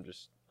stressed out. I'm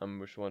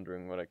just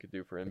wondering what I could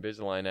do for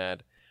Invisalign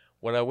ad.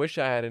 What I wish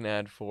I had an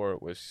ad for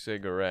was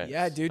cigarettes.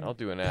 Yeah, dude. I'll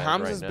do an ad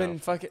right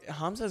now.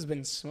 Hamza's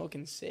been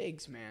smoking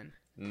cigs, man.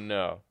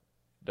 No,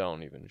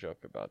 don't even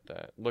joke about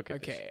that. Look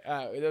at this.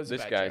 That was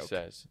this a bad guy joke.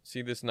 says.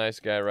 See this nice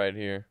guy right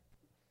here?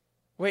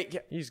 Wait,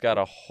 he's got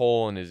a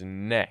hole in his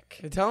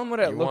neck. Tell him what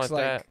it looks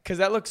like, because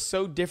that looks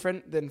so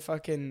different than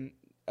fucking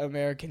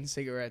American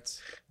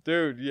cigarettes.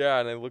 Dude, yeah,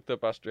 and I looked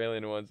up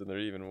Australian ones, and they're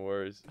even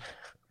worse.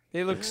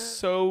 They look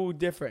so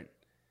different.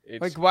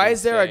 It's like, why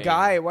is there a insane.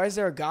 guy? Why is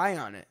there a guy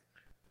on it?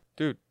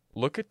 Dude,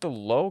 look at the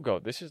logo.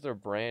 This is their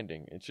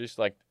branding. It's just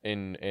like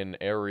in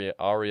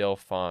Arial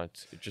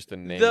font. It's just the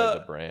name of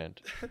the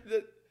brand.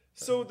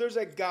 So there's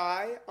a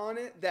guy on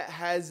it that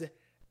has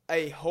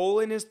a hole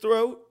in his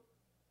throat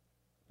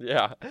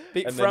Yeah.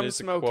 be- And from then it's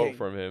a quote smoking.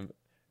 from him.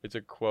 It's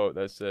a quote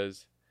that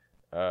says,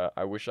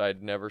 I wish I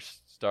had never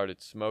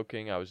started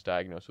smoking. I was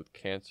diagnosed with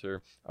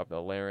cancer of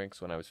the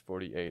larynx when I was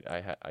 48.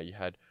 I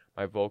had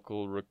my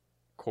vocal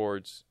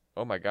cords.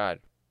 Oh my God.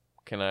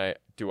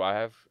 Do I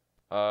have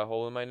a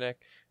hole in my neck?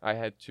 I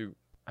had to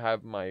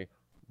have my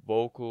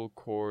vocal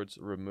cords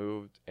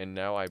removed, and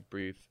now I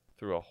breathe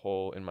through a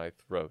hole in my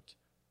throat.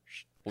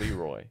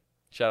 Leroy.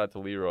 Shout out to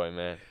Leroy,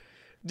 man.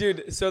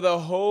 Dude, so the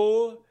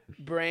whole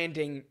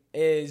branding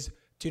is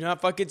do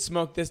not fucking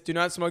smoke this, do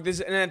not smoke this.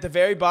 And then at the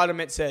very bottom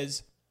it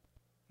says,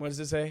 what does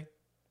it say?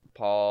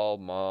 Paul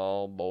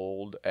Mall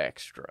Bold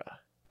Extra.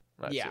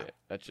 That's Yeah. it.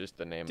 That's just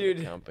the name of Dude.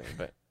 the company.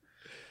 But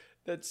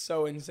That's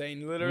so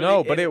insane. Literally.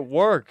 no, but it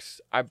works.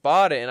 I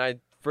bought it and I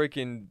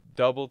freaking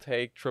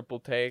triple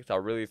taked. I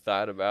really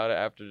thought about it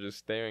after just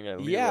staring at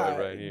Leroy Yeah,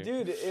 right here.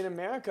 dude, in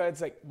America,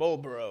 it's like,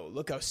 Marlboro,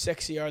 look how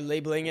sexy our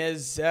labeling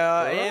is.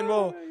 And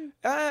we'll,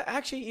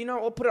 actually,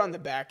 we'll put it on the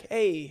back.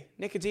 Hey,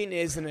 nicotine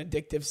is an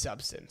addictive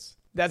substance.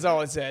 That's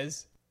all it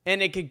says.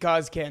 And it could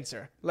cause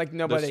cancer. Like The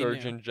nobody knew.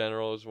 Surgeon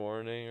General is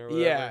warning or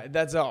whatever. Yeah,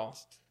 that's all.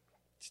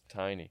 It's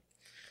tiny.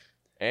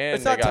 And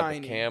It's they not got tiny.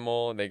 the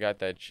camel. They got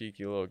that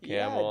cheeky little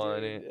camel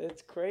on it.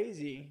 It's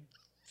crazy.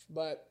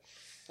 But,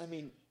 I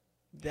mean,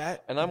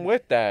 that. And I'm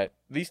with that.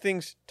 These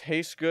things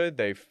taste good.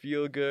 They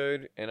feel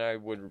good. And I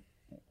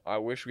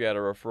wish we had a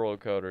referral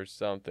code or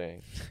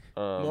something.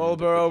 To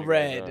Marlboro put you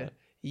guys on. Red.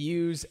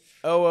 Use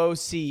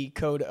OOC,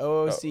 code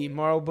OOC,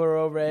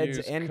 Marlboro Reds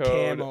Use and code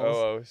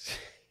Camels.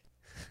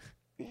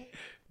 OOC.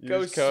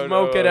 Go Use code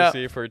smoke it up.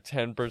 OOC for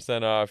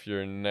 10% off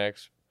your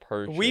next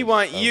purchase. We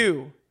want of-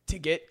 you to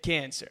get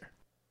cancer.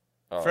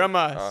 oh, from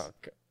us.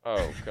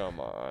 Come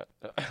on.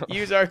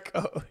 Use our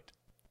code.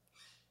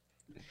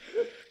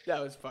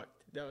 That was fucked.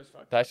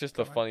 That's just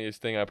the Come on.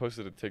 funniest thing. I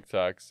posted a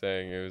TikTok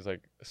saying it was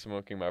like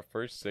smoking my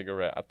first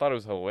cigarette. I thought it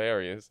was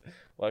hilarious.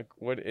 Like,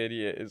 what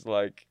idiot is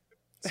like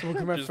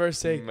Smoking my just first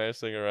cig.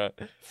 messing around?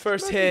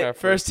 First Smoking my hit.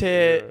 First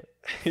hit. cigarette.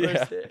 First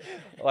Yeah. hit.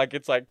 Like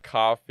it's like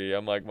coffee.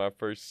 I'm like my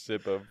first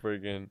sip of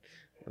friggin',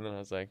 and then I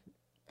was like,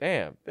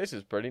 damn, this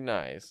is pretty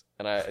nice.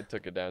 And I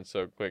took it down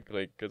so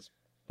quickly because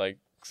like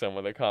some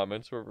of the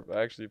comments were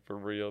actually for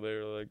real. They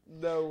were like,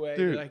 No way.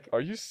 dude, Like,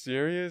 are you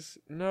serious?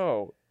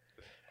 No.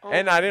 oh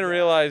And my I didn't God.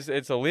 realize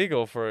it's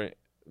illegal for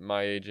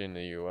my age in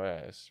the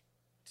U.S.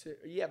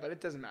 Yeah, but it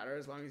doesn't matter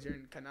as long as you're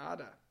in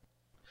Canada.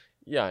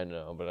 Yeah, I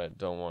know, but I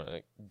don't want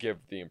to give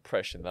the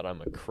impression that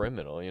I'm a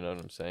criminal. You know what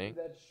I'm saying?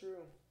 That's true.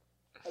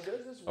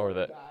 There's this Or one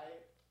that- guy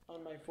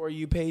on my For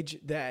You page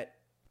that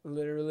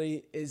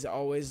literally is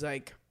always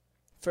like,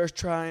 first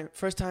time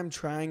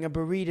trying a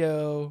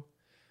burrito,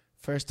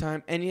 first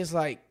time, and he's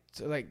like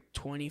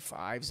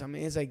 25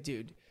 something. It's like,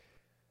 dude,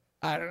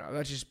 I don't know.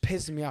 That just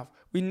pisses me off.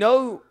 We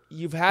know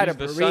you've had He's a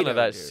the burrito. son of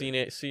that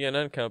dude.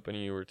 CNN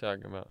company you were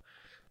talking about.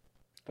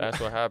 That's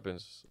what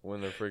happens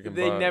when they're freaking.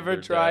 They bought- never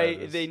their try.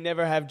 dad is- They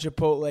never have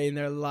Chipotle in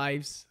their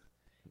lives,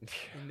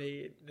 and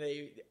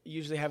they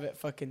usually have it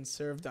fucking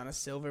served on a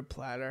silver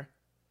platter.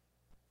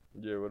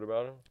 Yeah, what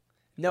about him?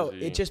 No,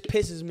 Is he- it just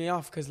pisses me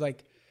off because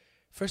like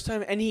first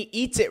time, and he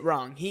eats it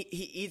wrong.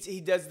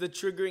 He does the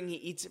triggering. He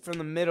eats it from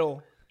the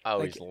middle. Oh,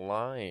 Like- he's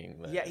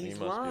lying. Then. Yeah, He he's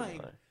must be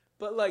lying.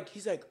 But like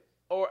he's like,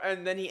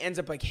 and then he ends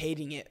up like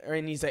hating it,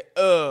 and he's like,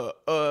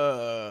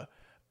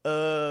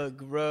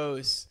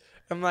 gross.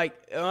 I'm like,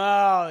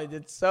 oh,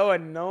 it's so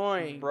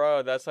annoying.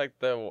 Bro, that's like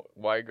the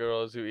white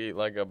girls who eat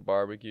like a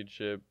barbecue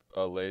chip,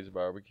 a Lay's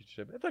barbecue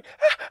chip. It's like,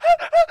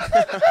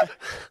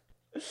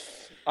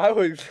 I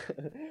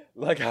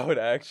would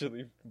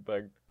actually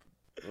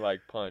like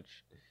punch.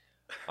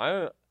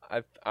 I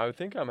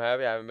think I'm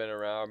happy I haven't been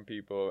around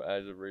people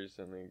as of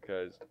recently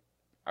because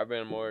I've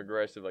been more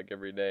aggressive like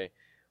every day.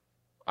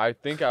 I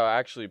think I'll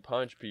actually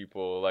punch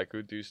people like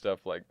who do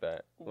stuff like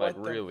that. Like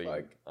What the really,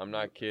 fuck? I'm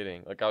not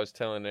kidding. Like I was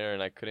telling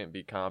Aaron, I couldn't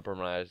be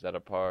compromised at a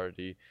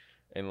party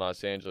in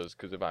Los Angeles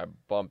because if I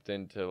bumped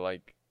into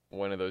like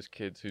one of those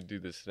kids who do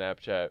the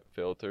Snapchat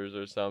filters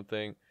or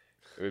something,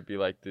 it would be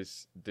like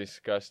this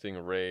disgusting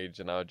rage,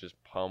 and I would just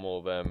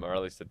pummel them, or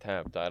at least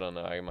attempt. I don't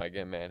know. I might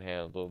get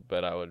manhandled,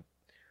 but I would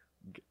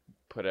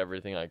put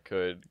everything I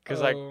could.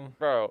 Cause like, Oh.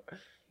 bro,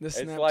 The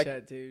it's Snapchat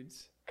like-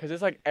 dudes. cause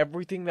it's like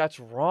everything that's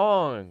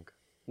wrong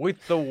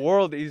with the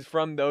world is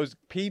from those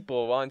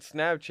people on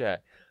Snapchat.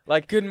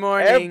 Like Good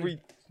morning.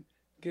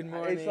 Good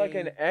morning. it's like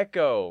an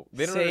echo.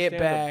 They don't Say it understand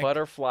back. the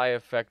butterfly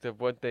effect of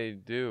what they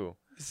do.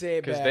 Say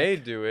it Because back. they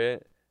do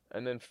it,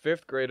 and then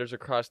fifth graders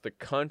across the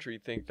country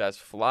think that's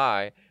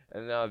fly,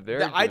 and now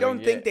they're. I don't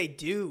doing think it. they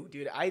do,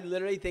 dude. I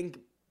literally think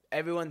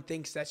everyone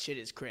thinks that shit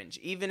is cringe,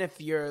 even if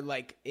you're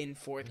like in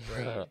fourth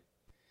grade.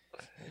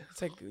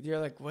 It's like you're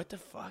like, what the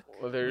fuck?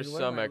 Well, there's What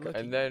some am I echo,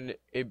 looking and then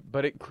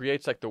it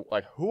creates like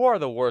who are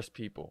the worst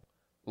people?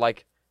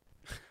 Like,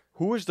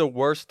 who is the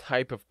worst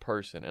type of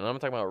person? And I'm not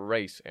talking about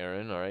race,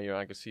 Aaron. All right,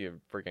 I can see your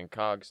freaking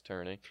cogs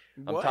turning.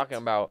 I'm What? talking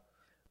about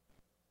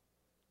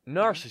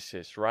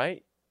narcissists,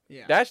 right?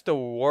 Yeah. That's the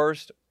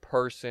worst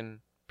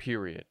person.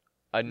 Period.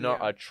 Yeah.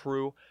 A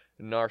true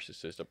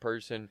narcissist, a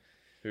person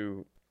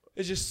who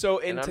It's just so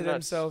And into I'm not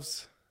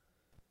themselves.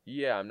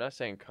 yeah, I'm not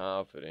saying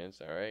confidence,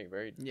 all right?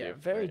 Very Yeah,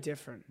 different. very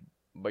different.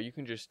 But you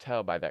can just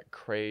tell by that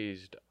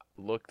crazed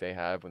look they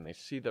have when they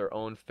see their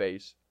own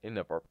face in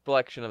the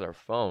reflection of their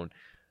phone,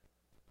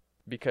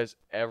 because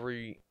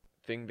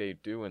everything they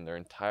do in their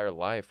entire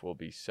life will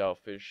be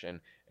selfish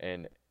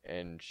and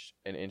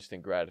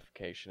instant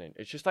gratification. And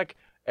it's just like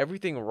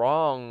everything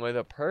wrong with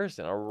a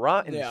person, a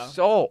rotten Yeah.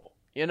 soul,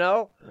 you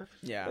know?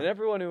 Yeah. And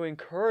everyone who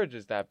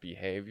encourages that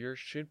behavior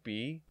should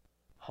be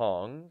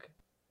hung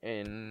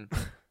in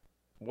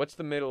what's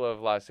the middle of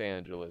Los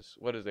Angeles?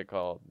 What is it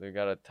called? They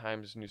got a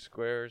Times New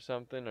Square or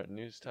something, or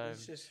News It's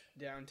Times? just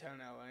downtown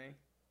LA.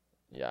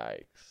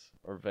 Yikes.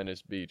 Or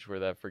Venice Beach, where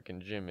that freaking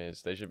gym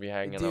is. They should be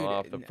hanging Dude,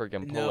 off the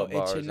freaking no, pull-up it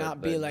bars should not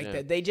at be that like gym.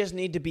 that. They just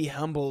need to be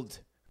humbled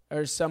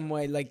or some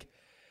way. Like,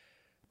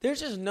 there's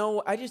just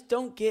no, I just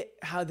don't get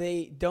how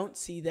they don't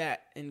see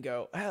that and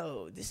go,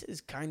 oh, this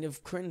is kind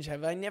of cringe.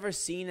 Have I never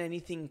seen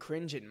anything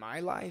cringe in my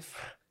life?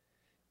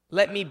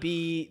 Let me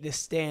be the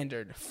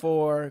standard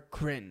for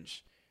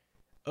cringe.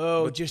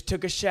 Oh, But- just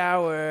took a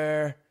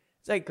shower.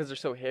 It's like, Because they're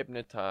so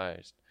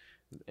hypnotized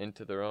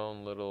into their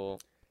own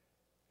little...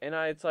 And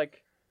it's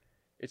like...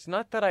 It's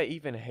not that I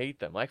even hate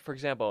them. Like, for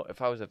example,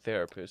 if I was a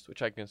therapist,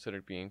 which I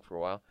considered being for a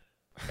while,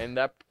 and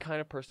that kind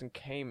of person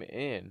came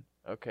in,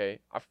 okay,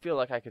 I feel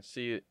like I could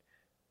see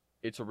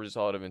it's a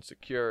result of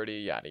insecurity,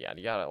 yada, yada,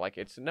 yada. Like,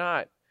 it's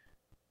not...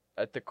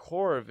 At the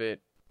core of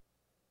it,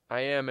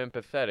 I am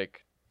empathetic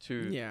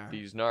to Yeah.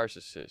 these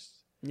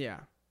narcissists.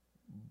 yeah.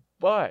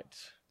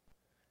 But...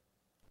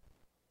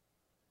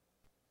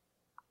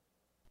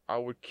 I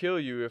would kill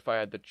you if I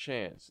had the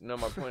chance. No,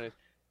 my point is...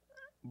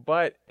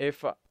 But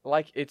if,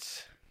 like,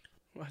 it's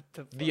What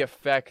the fuck? the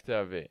effect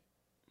of it.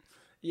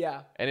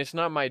 Yeah. And it's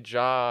not my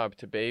job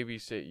to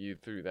babysit you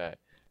through that.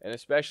 And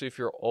especially if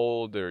you're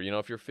older, you know,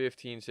 if you're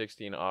 15,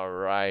 16, all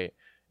right.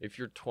 If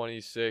you're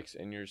 26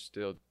 and you're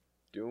still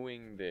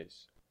doing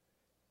this,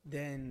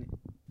 Then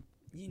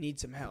you need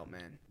some help,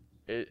 man.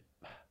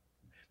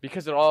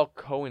 because it all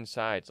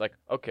coincides. Like,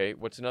 okay,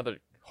 what's another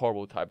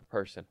horrible type of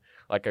person?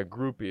 Like a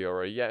groupie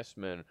or a yes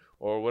man,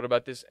 or what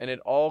about this? And it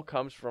all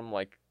comes from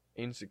like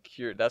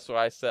insecure. That's what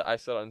I said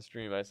on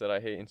stream. I said I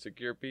hate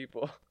insecure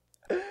people.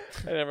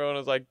 And everyone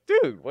was like,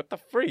 dude, what the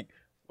freak?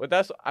 But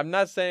I'm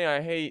not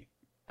saying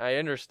I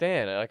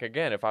understand. Like,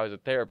 again, if I was a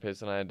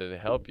therapist and I had to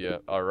help you,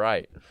 all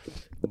right.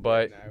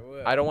 But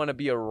would. I don't want to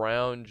be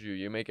around you.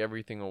 You make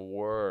everything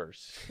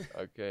worse.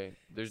 Okay?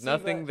 There's See,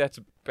 nothing but- that's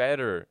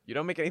better. You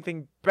don't make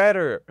anything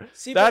better.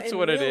 See, That's but in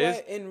what it real is.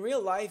 In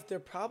real life, they're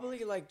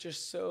probably like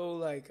just so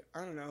like, I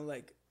don't know,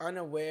 like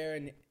unaware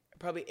and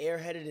probably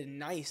airheaded and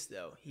nice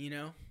though, you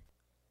know?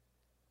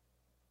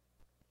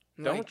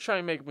 Don't Like, try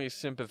and make me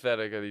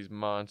sympathetic of these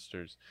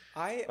monsters.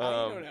 I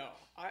um, don't know.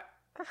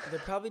 They're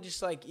probably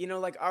just like, you know,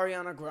 like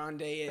Ariana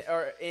Grande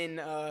or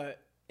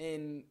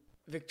in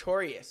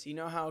Victorious. You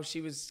know how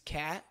she was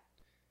Cat?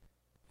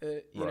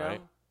 You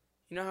Right.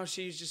 know how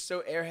she's just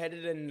so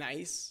airheaded and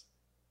nice?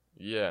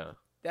 Yeah.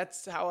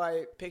 That's how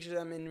I picture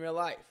them in real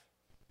life.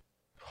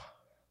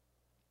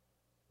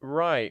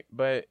 Right,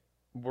 but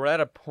we're at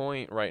a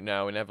point right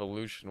now in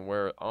evolution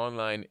where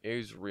online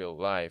is real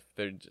life.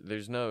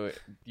 There's no,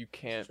 you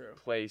can't True.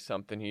 play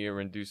something here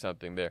and do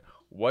something there.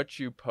 What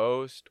you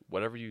post,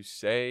 whatever you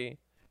say,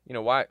 you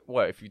know,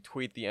 what if you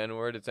tweet the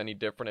N-word, it's any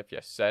different if you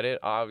said it?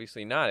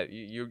 Obviously not.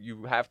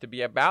 You have to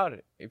be about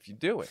it if you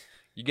do it.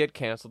 You get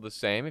canceled the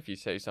same if you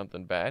say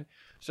something bad.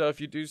 So if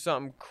you do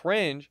something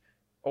cringe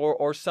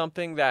or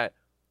something that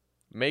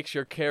makes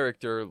your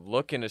character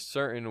look in a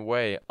certain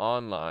way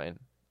online,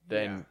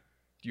 then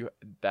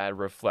that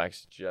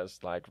reflects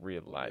just like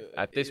real life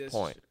at this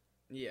point.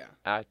 Yeah.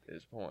 At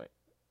this point.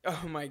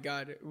 Oh my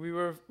God, we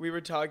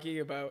were talking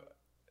about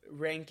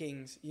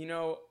rankings. You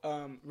know,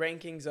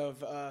 rankings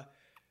of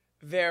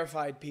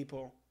verified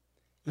people.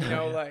 You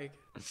know, like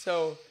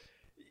so.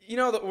 You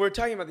know, we're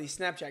talking about these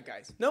Snapchat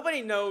guys.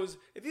 Nobody knows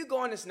if you go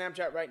on to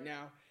Snapchat right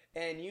now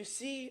and you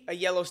see a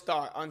yellow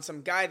star on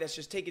some guy that's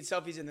just taking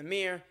selfies in the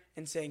mirror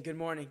and saying, "Good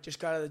morning, just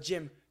got out of the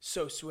gym,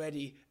 so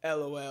sweaty,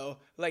 LOL."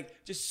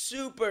 Like, just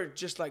super,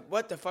 just like,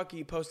 what the fuck are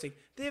you posting?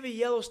 They have a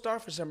yellow star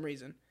for some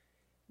reason.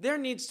 There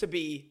needs to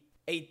be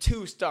a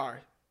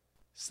 2-star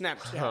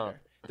Snapchatter.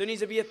 There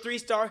needs to be a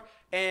 3-star,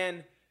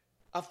 and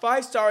a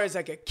 5-star is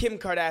like a Kim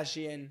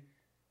Kardashian,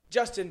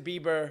 Justin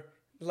Bieber,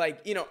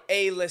 like, you know,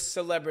 A-list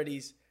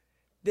celebrities.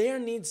 There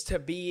needs to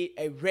be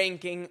a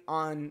ranking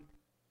on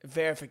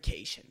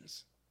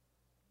verifications.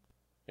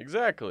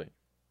 Exactly.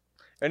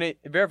 And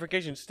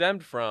verification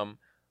stemmed from,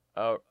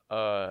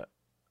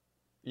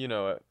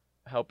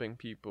 helping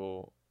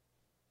people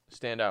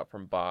stand out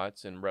from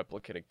bots and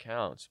replicate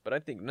accounts. But I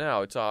think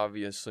now it's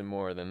obviously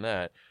more than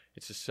that.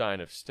 It's a sign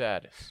of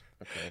status.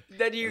 Okay.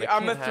 That And they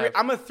I'm a can't have-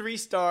 I'm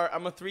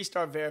a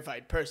 3-star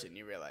verified person.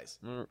 You realize?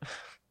 Mm,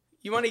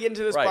 You want to get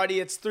into this Right. party?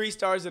 It's 3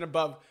 stars and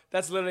above.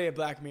 That's literally a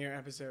Black Mirror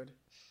episode.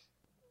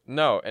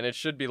 No, and it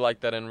should be like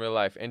that in real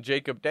life. And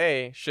Jacob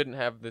Day shouldn't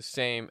have the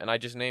same. And I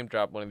just name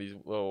dropped one of these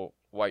little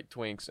white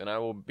twinks, and I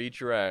will beat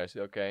your ass.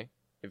 Okay.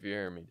 if you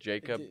hear me.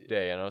 Jacob Did-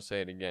 Day, and I'll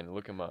say it again.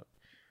 Look him up.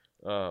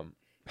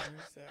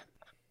 Who's that?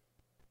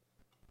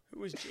 Who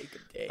was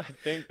Jacob Day? I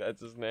think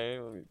that's his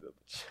name. Let me double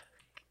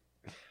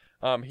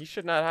check. He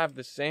should not have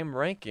the same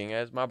ranking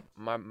as my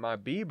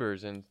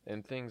Biebers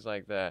and things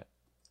like that.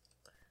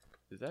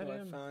 Is that Oh,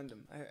 him? I found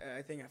him.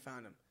 I think I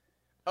found him.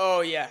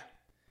 Oh yeah,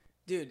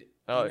 dude.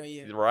 Oh,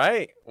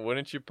 right.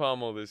 Wouldn't you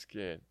pummel this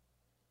kid?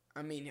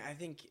 I mean, I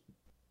think.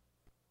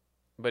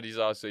 But he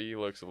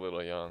looks a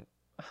little young.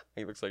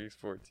 He looks like he's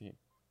 14.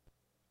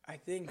 I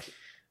think.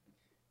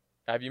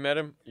 Have you met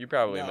him? You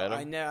probably No, met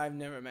him. I've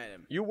never met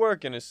him. You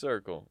work in his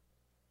circle.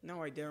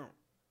 No, I don't.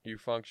 You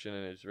function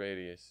in his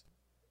radius.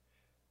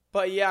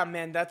 But yeah,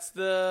 man, that's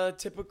the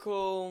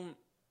typical.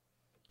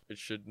 It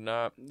should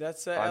not.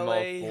 That's the I'm LA.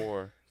 all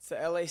for. It's the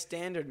LA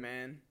standard,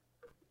 man.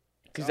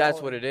 Because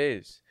that's what it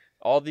is.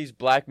 All these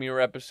Black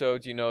Mirror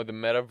episodes, the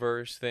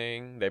metaverse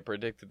thing, they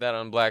predicted that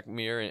on Black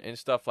Mirror and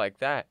stuff like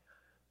that.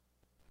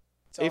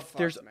 It's all If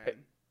there's- fucked,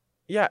 man.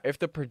 Yeah, if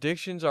the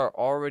predictions are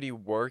already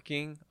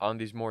working on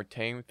these more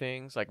tame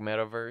things like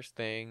metaverse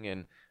thing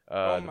and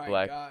Oh the my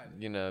Black, God.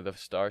 the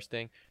stars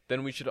thing,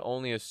 then we should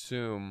only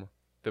assume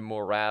the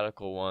more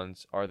radical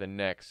ones are the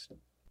next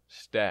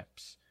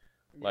steps.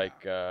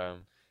 Like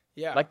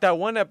yeah. like that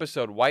one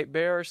episode, White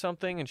Bear or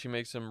something, and she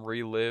makes him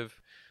relive.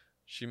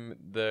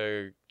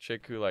 The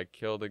chick who like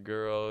killed a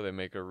girl, they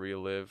make her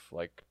relive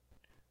like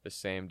the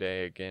same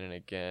day again and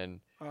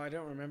again. Oh, I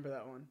don't remember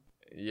that one.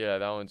 Yeah,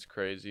 that one's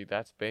crazy.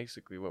 That's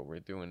basically what we're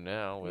doing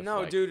now. With,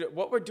 No, like, dude.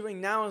 What we're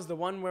doing now is the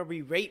one where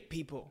we rate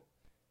people.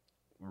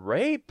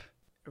 Rape?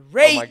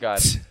 Rape. Oh my God.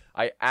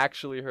 I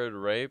actually heard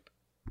rape.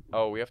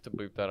 Oh, we have to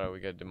bleep that out. We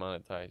get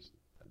demonetized.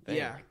 I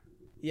think.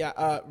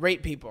 Yeah.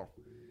 Rate people.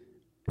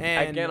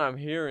 And Again, I'm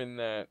hearing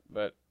that,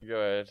 but go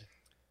ahead.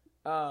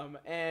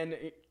 and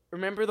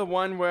remember the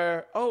one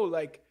where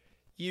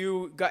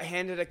you got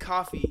handed a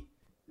coffee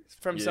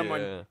from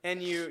someone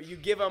and you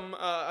give them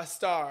a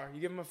star,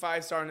 you give them a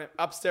 5-star and it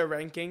ups their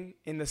ranking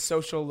in the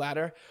social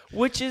ladder,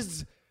 which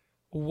is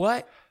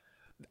what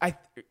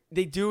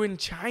they do in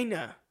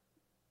China.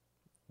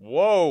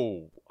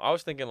 Whoa. I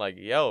was thinking like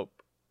Yelp.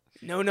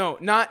 No,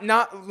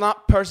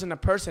 not person to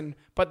person,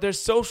 but there's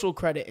social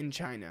credit in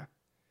China.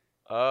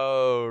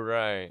 Oh,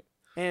 right.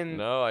 And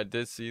No, I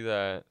did see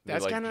that. They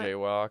That's like kinda-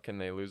 jaywalk and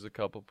they lose a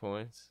couple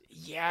points.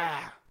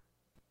 yeah.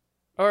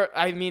 Or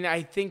I mean,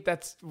 I think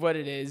that's what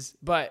it is,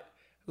 but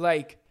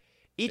like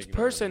each Ignorant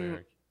person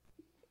American.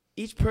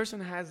 each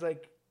person has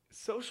like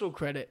social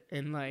credit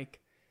and like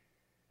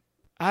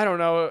I don't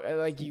know,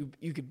 like you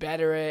could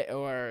better it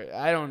or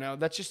I don't know.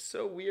 That's just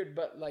so weird,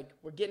 but like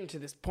we're getting to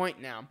this point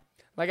now.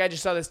 Like I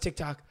just saw this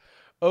TikTok.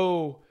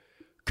 Oh,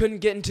 couldn't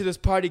get into this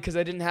party because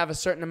I didn't have a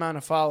certain amount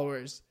of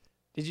followers.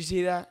 Did you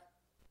see that?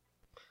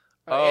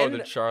 Oh, And- the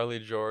Charlie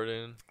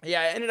Jordan.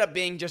 Yeah, it ended up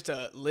being just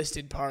a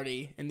listed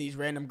party, and these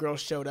random girls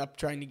showed up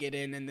trying to get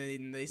in, and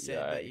then they said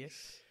that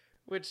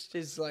which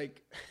is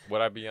like,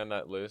 Would I be on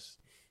that list?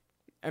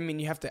 I mean,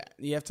 you have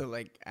to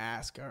like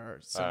ask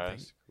or something.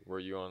 Ask. Were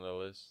you on the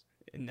list?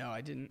 No,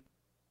 I didn't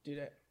do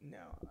that.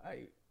 No,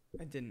 I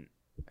didn't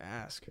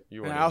ask.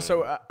 You And weren't I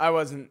also even- I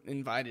wasn't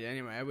invited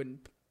anyway. I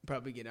wouldn't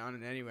probably get on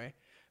it anyway.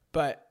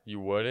 But You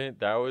wouldn't?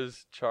 That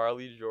was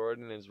Charlie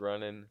Jordan is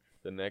running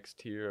the next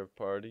tier of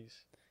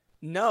parties.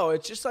 no,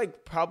 it's just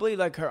like probably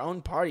like her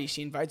own party.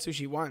 She invites who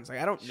she wants. Like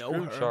I don't know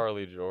Screw her.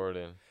 Charlie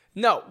Jordan.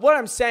 No, what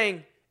I'm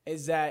saying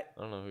is that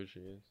I don't know who she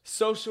is.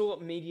 social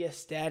media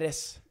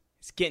status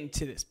is getting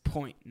to this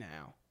point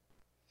now,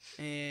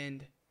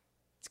 and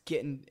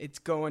it's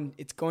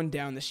going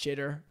down the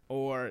shitter,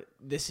 or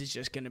this is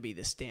just gonna be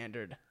the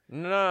standard.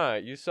 Nah,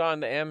 you saw in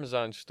the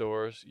Amazon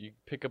stores, you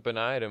pick up an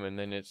item and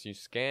then you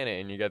scan it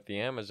and you get the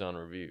Amazon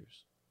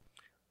reviews.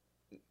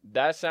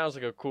 That sounds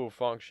like a cool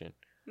function.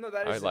 No,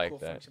 that I is a like cool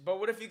that. function. But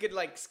what if you could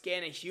like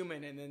scan a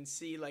human and then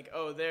see like,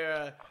 oh,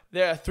 they're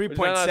a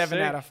 3.7 sick?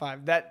 out of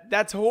 5.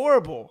 That's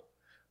horrible.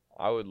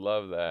 I would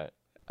love that.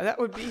 That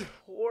would be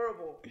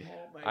horrible.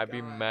 Oh my I'd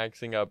be God.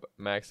 maxing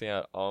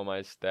out all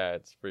my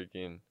stats,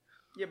 freaking.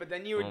 Yeah, but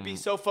then you would be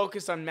so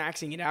focused on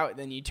maxing it out,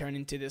 then you turn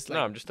into this like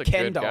No, I'm just a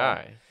Ken good doll.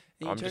 guy.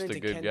 Then you I'm turn just a into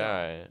good Ken doll.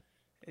 guy.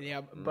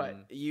 Yeah, but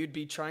you'd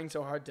be trying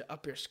so hard to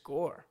up your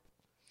score.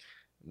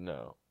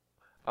 No.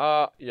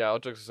 Yeah, all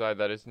jokes aside,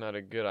 that is not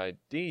a good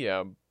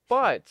idea,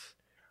 but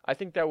I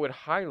think that would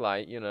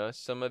highlight,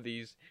 some of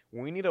these.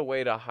 We need a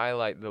way to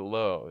highlight the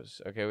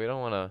lows, okay? We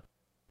don't want to.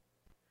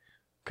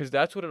 Because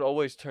that's what it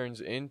always turns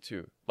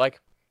into.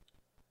 Like,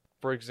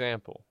 for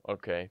example,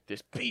 okay,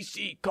 this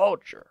PC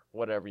culture,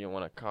 whatever you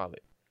want to call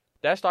it,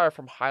 that started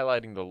from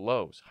highlighting the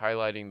lows,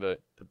 highlighting the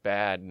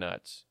bad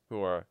nuts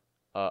who are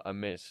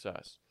amidst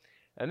us.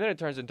 And then it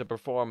turns into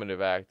performative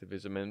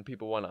activism, and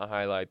people want to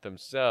highlight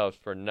themselves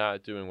for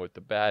not doing what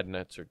the bad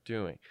nuts are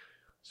doing.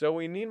 So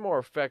we need more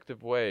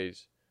effective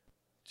ways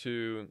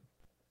to,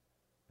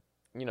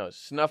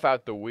 snuff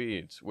out the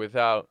weeds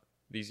without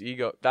these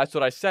ego. That's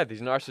what I said.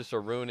 These narcissists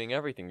are ruining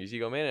everything. These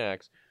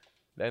egomaniacs.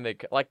 Then they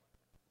like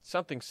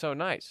something so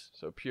nice,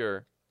 so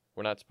pure.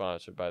 We're not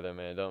sponsored by them,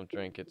 man. Don't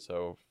drink it.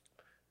 So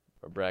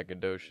or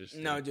braggadocious?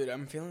 No, thing? dude,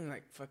 I'm feeling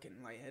like fucking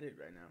lightheaded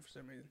right now for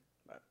some reason.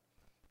 But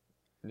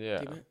Yeah.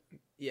 keep it.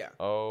 Yeah.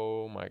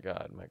 Oh my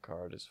God, my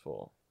card is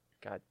full.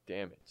 God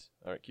damn it!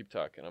 All right, keep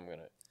talking. I'm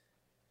gonna.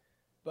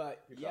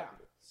 But Keep yeah.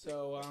 talking.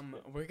 So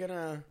we're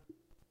gonna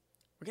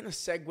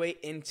segue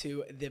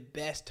into the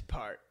best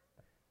part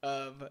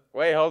of.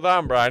 Wait, hold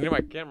on, bro. I need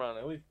my camera on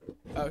at least.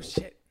 Oh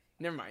shit.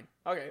 Never mind.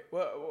 Okay.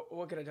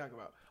 What can I talk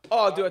about?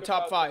 Oh, I'll do a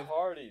top 5.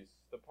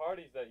 The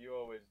parties that you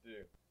always do.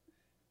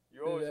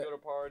 You always go to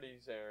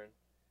parties, Aaron.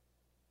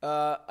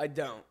 I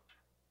don't.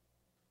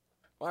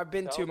 Well, I've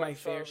been Tell to about my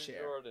fair Charlie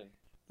share. Jordan.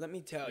 Let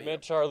me tell You you.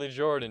 met Charlie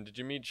Jordan. Did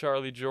you meet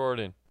Charlie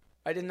Jordan?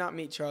 I did not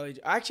meet Charlie.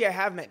 Actually, I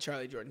have met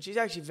Charlie Jordan. She's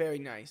actually very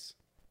nice.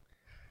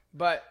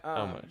 But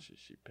How much did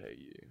she pay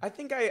you? I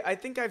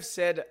think I've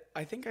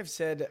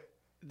said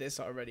this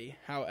already.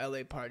 How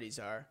LA parties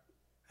are.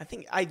 I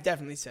think I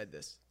definitely said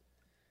this.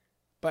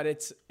 But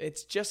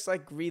it's just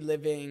like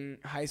reliving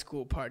high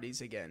school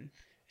parties again.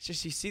 It's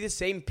just you see the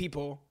same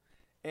people,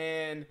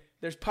 and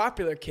there's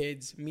popular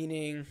kids,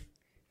 meaning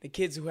the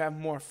kids who have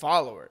more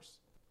followers.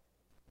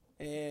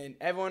 And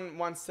everyone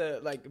wants to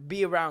like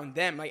be around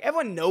them. Like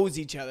everyone knows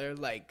each other,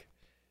 like,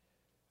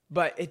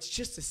 but it's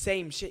just the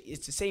same shit.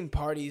 It's the same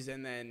parties,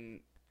 and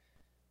then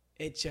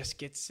it just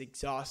gets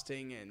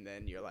exhausting, and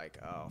then you're like,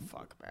 oh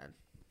fuck, man,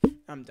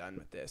 I'm done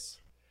with this.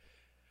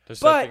 Does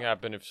But- something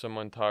happen if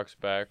someone talks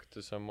back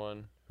to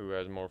someone who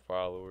has more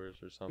followers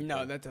or something?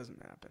 No, that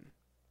doesn't happen.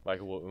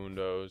 Like will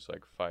Undos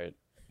like fight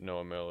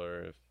Noah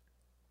Miller if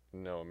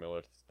Noah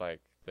Miller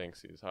like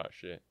thinks he's hot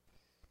shit?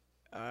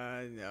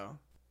 No.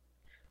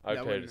 I'd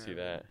That pay to wouldn't see happen.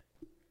 that.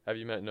 Have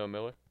you met Noah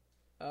Miller?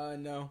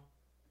 No,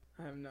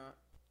 I have not.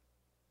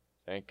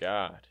 Thank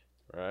God,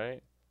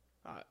 right?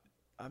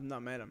 I've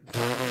not met him.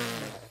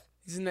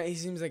 He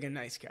seems like a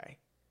nice guy.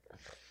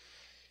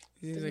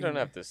 He seems You like don't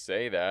have to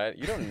say that.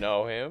 You don't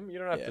know him. You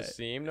don't have Yeah. to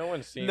see him. No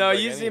one seems. No, like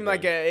you seem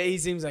like anybody. he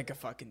seems like a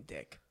fucking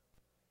dick.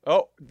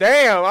 Oh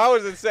damn! I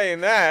wasn't saying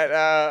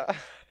that.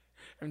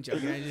 I'm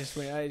joking. I just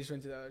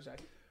went to the other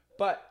side.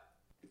 But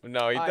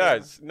No, he I,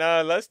 does.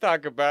 No, let's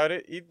talk about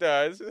it. He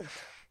does.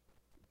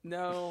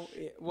 no,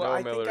 well, Noah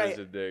I Miller think is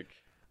a dick.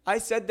 I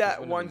said that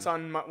one of once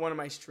them. on one of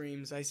my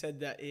streams. I said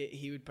that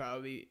he would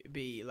probably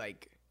be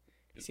like,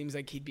 it seems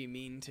like he'd be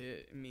mean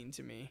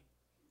to me,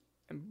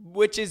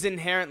 which is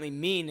inherently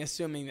mean,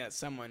 assuming that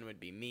someone would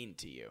be mean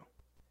to you,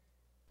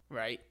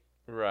 right?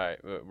 Right,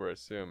 but we're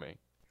assuming.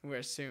 We're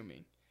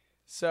assuming.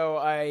 So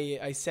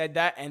I said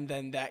that, and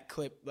then that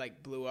clip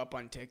like blew up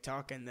on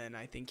TikTok, and then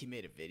I think he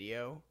made a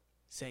video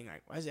saying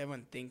like, why does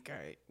everyone think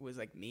I was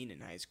like mean in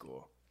high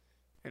school?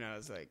 And I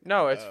was like,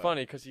 No, it's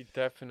funny because he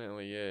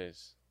definitely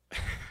is.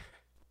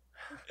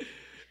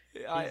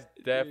 I, He's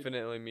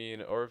definitely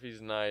mean, or if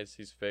he's nice,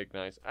 he's fake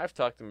nice. I've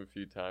talked to him a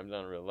few times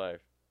on real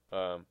life.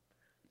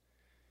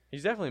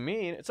 He's definitely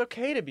mean. It's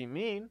okay to be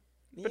mean,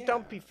 but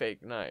don't be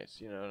fake nice.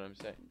 You know what I'm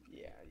saying?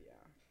 Yeah.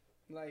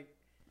 Like,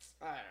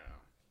 I don't know.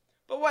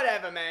 But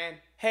whatever, man.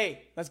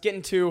 Hey, let's get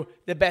into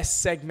the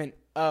best segment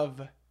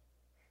of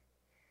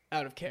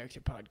Out of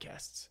Character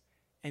podcasts.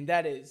 And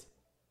that is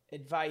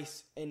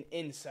advice and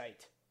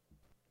insight.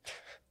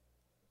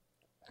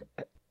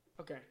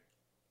 Okay.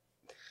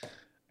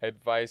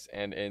 Advice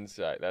and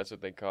insight. That's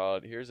what they call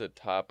it. Here's a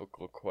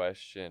topical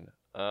question.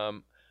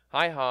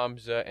 Hi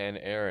Hamza and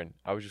Aaron.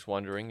 I was just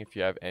wondering if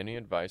you have any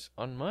advice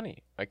on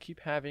money. I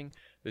keep having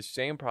the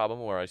same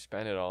problem where I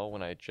spend it all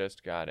when I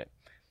just got it.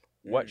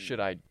 What should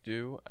I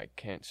do? I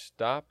can't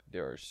stop.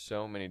 There are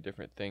so many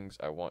different things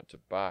I want to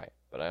buy,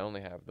 but I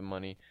only have the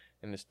money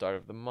in the start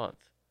of the month.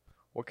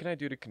 What can I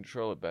do to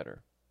control it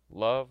better?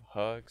 Love,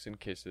 hugs, and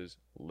kisses,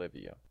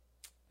 Livia.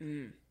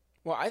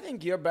 Well, I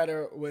think you're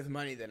better with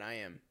money than I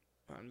am,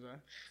 Hamza.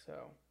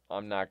 So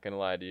I'm not going to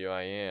lie to you,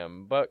 I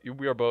am. But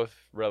we are both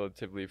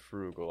relatively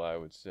frugal, I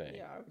would say.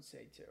 yeah, I would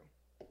say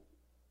too.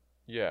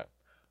 Yeah.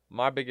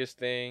 My biggest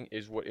thing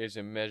is what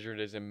isn't measured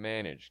isn't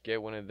managed.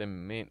 Get one of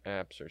them Mint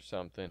apps or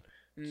something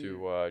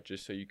to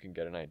just so you can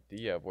get an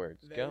idea of where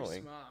it's Very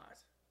going. smart.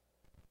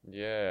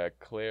 Yeah,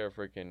 Claire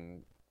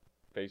freaking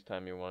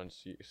FaceTime me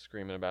once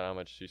screaming about how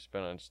much she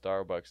spent on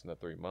Starbucks in the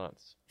 3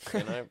 months.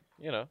 And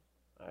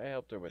I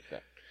helped her with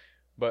that.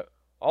 But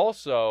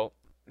also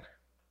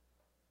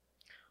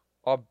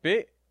a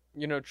bit,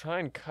 try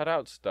and cut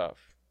out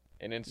stuff.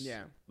 And it's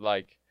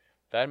like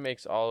that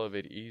makes all of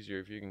it easier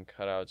if you can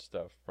cut out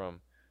stuff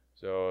from.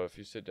 So if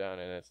you sit down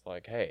and it's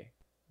like, hey,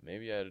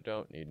 maybe I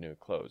don't need new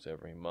clothes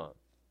every month.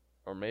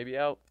 Or maybe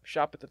I'll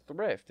shop at the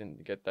thrift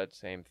and get that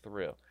same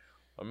thrill.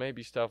 Or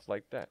maybe stuff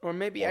like that. Or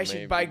maybe I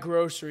should buy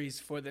groceries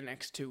for the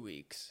next 2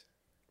 weeks.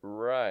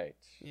 Right.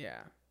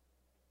 Yeah.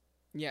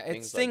 Yeah,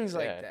 it's things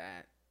like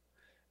that.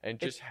 And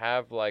just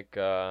have like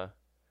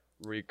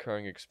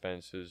recurring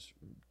expenses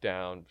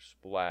down,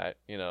 splat,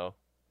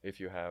 if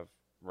you have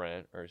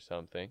rent or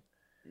something.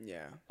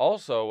 Yeah.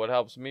 Also, what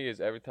helps me is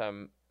every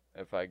time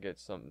if I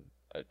get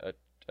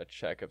a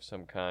check of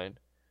some kind,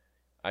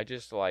 I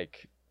just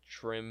like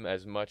trim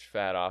as much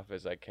fat off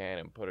as I can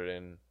and put it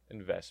in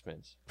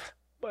investments.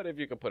 But if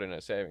you can put it in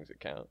a savings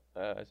account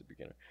as a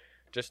beginner,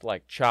 just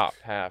like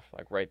chopped half,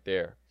 like right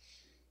there,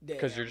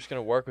 because you're Damn. just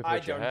gonna work with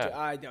what you have.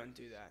 I don't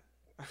do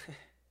that.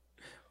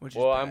 Which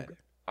Well, is bad.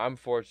 I'm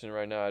fortunate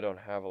right now. I don't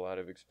have a lot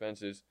of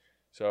expenses,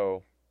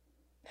 so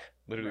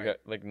literally Right.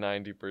 got like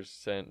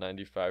 90%,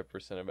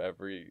 95% of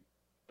every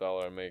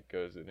dollar I make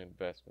goes in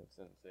investments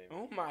and savings.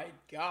 Oh my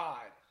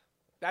god.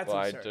 That's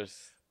Well, absurd.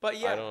 But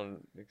yeah. I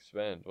don't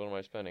expend. What am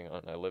I spending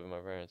on? I live in my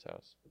parents'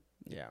 house,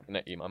 Yeah. and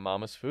I eat my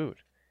mama's food,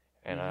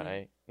 and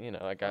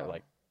Mhm. I got Oh.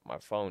 like my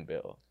phone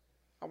bill.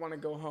 I want to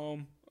go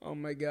home. Oh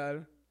my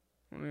god.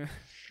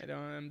 I don't.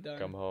 I'm done.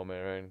 Come home,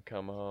 Aaron.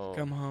 Come home.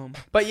 Come home.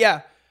 But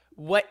yeah,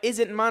 what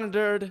isn't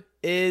monitored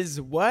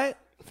is what?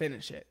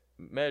 Finish it.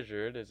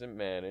 Measured isn't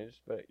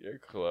managed, but you're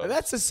close.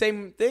 That's the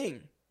same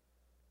thing.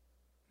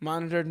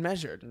 Monitored,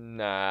 measured.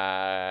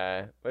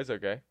 Nah, it's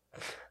okay.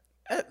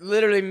 That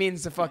literally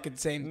means the fucking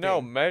same No,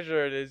 thing.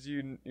 measured is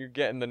you're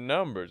getting the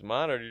numbers.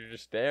 Monitored, you're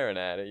just staring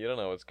at it. You don't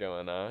know what's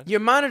going on. You're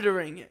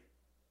monitoring it.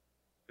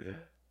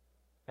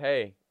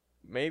 Hey,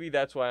 maybe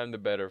that's why I'm the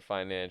better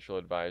financial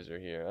advisor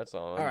here. That's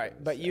all. All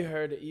right, but you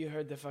heard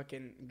the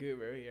fucking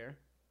guru here.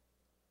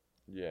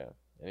 Yeah.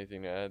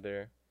 Anything to add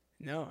there?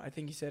 No, I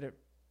think you said it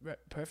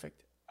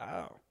perfect.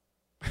 Oh.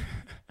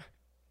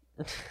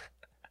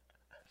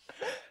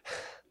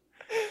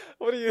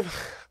 What are you?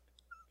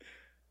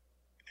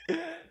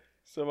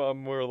 Somehow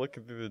we're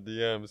looking through the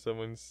DM.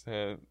 Someone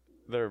sent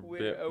their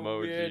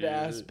Bitmoji. Weird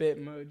ass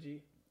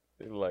Bitmoji.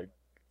 They like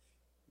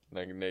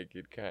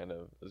naked kind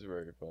of. It's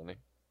very funny.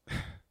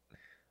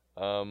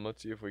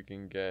 Let's see if we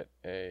can get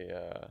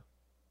a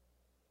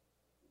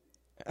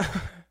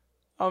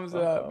Thumbs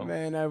up,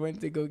 man. I went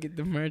to go get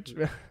the merch.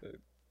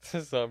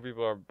 Some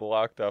people are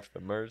blocked off the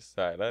merch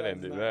side. I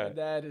didn't do that.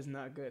 That is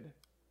not good.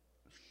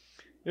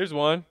 Here's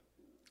one.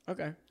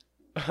 Okay.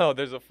 Oh,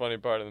 there's a funny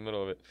part in the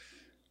middle of it.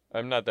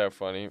 I'm not that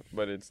funny,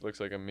 but it looks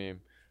like a meme.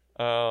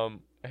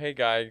 Hey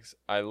guys,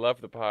 I love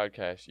the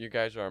podcast. You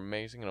guys are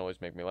amazing and always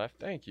make me laugh.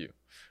 Thank you.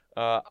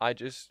 I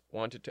just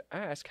wanted to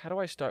ask, how do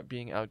I start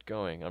being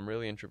outgoing? I'm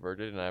really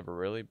introverted and I have a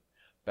really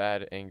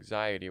bad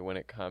anxiety when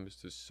it comes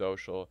to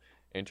social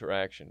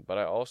interaction. But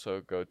I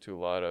also go to a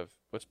lot of,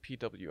 what's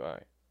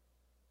PWI?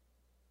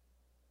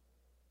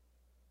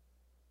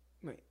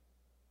 Wait.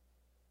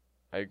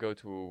 I go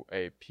to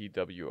a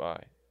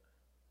PWI.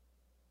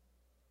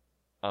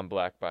 I'm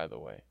black, by the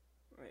way.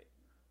 Wait.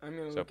 I'm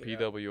gonna So look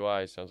it up.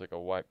 PWI sounds like a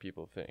white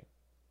people thing.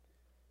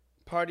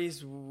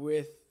 Parties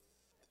with.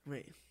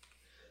 Wait.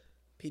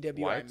 PWI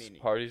Whites? meaning.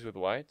 Parties with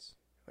whites?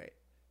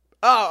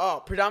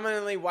 Oh,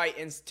 predominantly white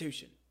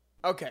institution.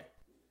 Okay.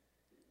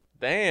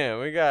 Damn,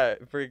 we got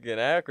freaking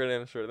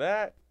acronyms for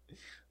that.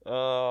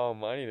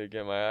 I need to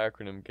get my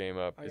acronym game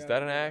up. I Is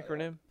gotta that an do that.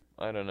 acronym?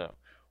 I don't know.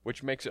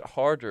 Which makes it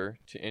harder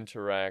to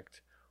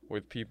interact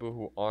with people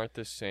who aren't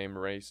the same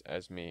race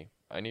as me.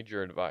 I need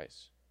your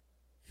advice.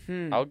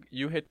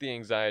 You hit the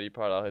anxiety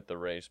part, I'll hit the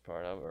race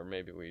part, or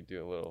maybe we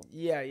do a little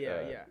Yeah.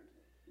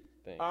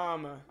 thing.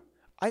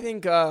 I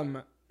think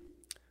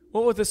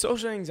well, with the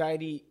social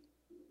anxiety,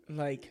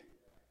 like,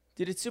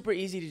 dude, it's super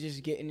easy to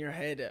just get in your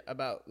head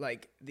about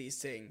like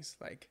these things.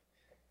 Like,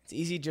 it's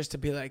easy just to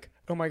be like,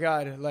 oh my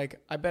god, like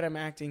I bet I'm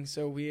acting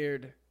so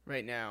weird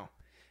right now.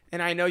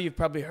 And I know you've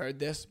probably heard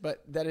this,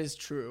 but that is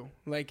true.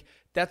 Like,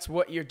 that's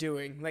what you're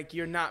doing. Like,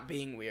 you're not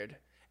being weird.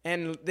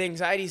 And the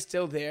anxiety's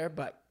still there,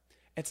 but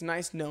it's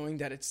nice knowing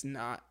that it's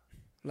not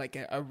like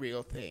a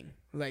real thing.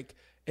 Like,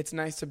 it's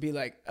nice to be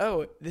like,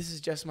 oh, this is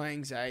just my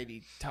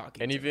anxiety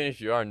talking. And to even me. if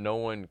you are, no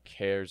one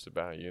cares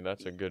about you.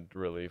 That's a good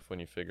relief when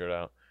you figure it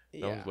out.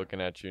 No Yeah. one's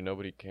looking at you.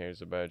 Nobody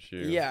cares about you.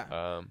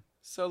 Yeah.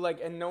 So, like,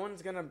 and no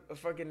one's gonna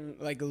fucking,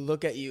 like,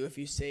 look at you if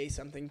you say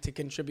something to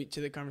contribute to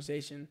the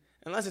conversation.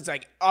 Unless it's,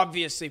 like,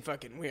 obviously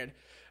fucking weird.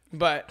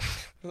 But,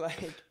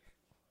 like,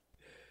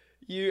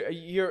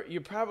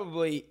 you're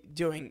probably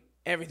doing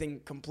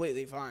everything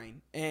completely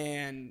fine.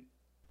 And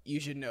you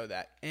should know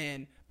that.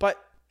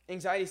 But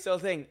anxiety is still a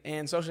thing.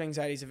 And social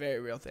anxiety is a very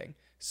real thing.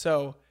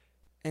 So,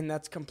 and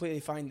that's completely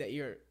fine that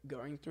you're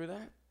going through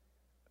that.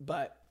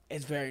 But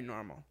it's very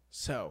normal.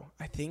 So,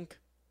 I think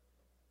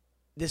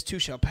this too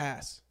shall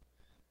pass.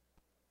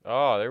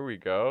 Oh, there we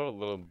go. A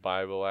little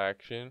Bible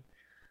action.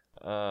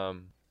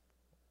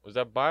 Was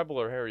that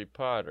Bible or Harry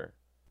Potter?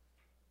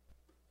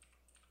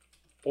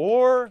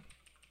 Or,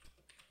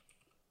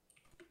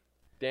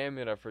 damn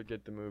it, I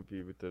forget the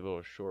movie with the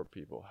little short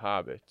people,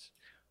 Hobbits.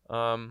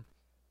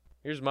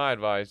 Here's my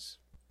advice.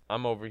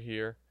 I'm over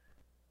here.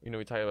 You know,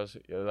 we talked about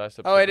last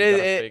episode. Oh, it you is-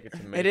 gotta it- fake it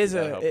to make it is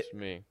That a- helps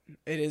me.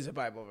 It is a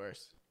Bible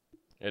verse.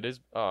 It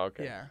is. Oh,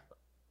 okay. Yeah.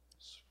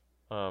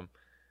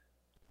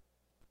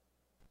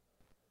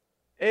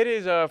 It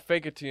is a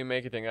fake it till you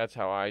make it thing. That's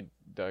how I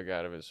dug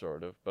out of it,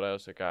 sort of. But I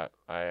also got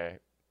I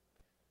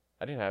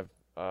didn't have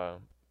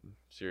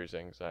serious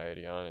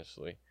anxiety,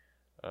 honestly,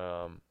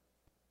 and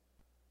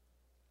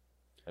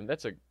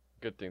that's a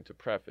good thing to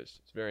preface.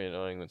 It's very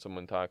annoying when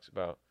someone talks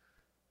about,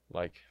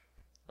 like,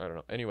 I don't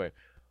know. Anyway,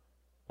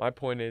 my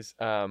point is,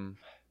 The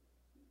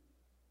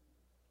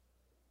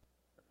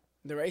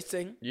race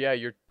thing. yeah,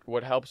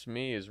 what helps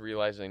me is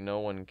realizing no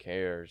one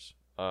cares.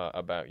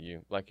 about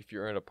you. Like if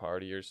you're at a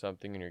party or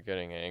something and you're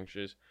getting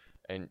anxious,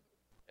 and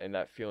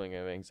that feeling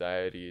of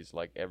anxiety is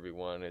like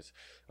everyone is,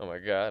 oh my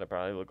god, I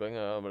probably look like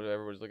but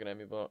everyone's looking at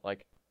me, but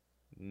like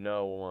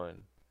no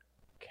one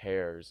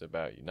cares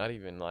about you. Not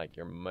even like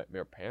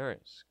your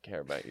parents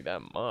care about you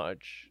that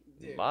much.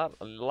 Dude. A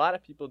lot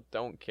of people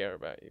don't care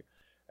about you,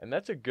 and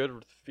that's a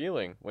good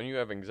feeling when you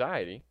have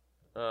anxiety.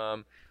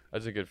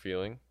 That's a good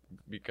feeling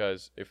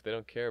because if they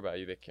don't care about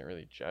you, they can't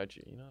really judge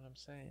you. You know what I'm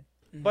saying?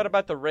 Mhm. But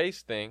about the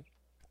race thing,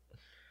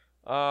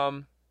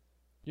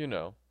 you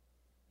know,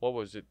 what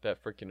was it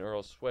that freaking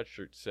Earl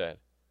Sweatshirt said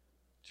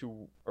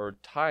or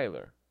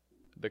Tyler,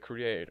 the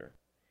creator?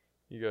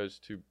 He goes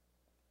to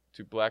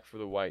black for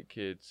the white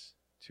kids,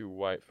 too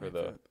white for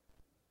the.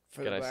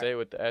 Can I say it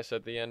with the S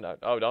at the end?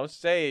 Oh, don't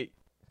say.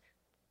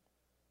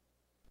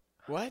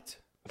 What?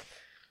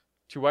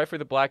 Too white for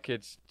the black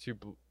kids,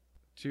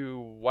 too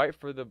white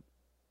for the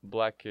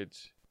black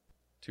kids,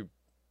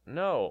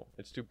 no,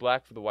 it's too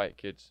black for the white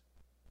kids,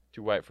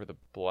 too white for the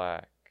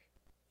black.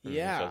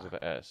 Yeah. It starts with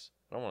the S.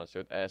 I don't want to say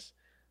with S.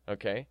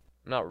 Okay,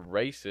 I'm not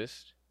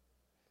racist.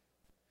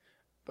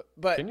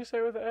 But Can you say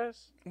it with the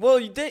S? well,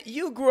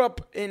 you grew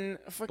up in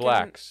fucking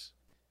Blacks.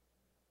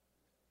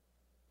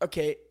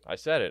 Okay. I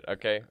said it.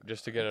 Okay,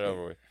 just to get it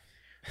over with.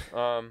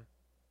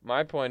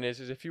 My point is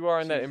if you are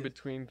in that in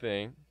between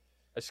thing,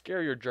 a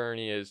scarier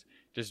journey is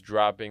just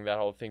dropping that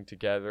whole thing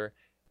together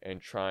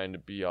and trying to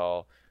be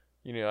all,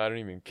 I don't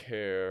even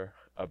care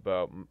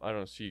about, I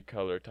don't see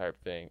color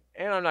type thing.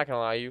 And I'm not gonna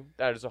lie to you,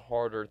 that is a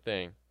harder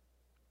thing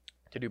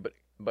to do,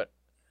 but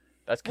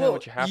that's kind of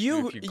what you have to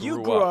do if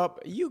you grew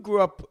up. You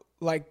grew up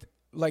like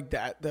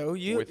that though.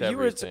 With you were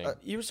everything.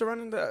 you were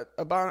surrounded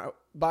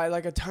by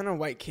like a ton of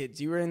white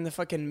kids. You were in the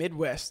fucking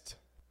Midwest,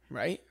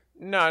 right?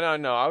 No.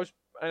 I was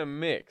in a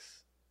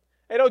mix.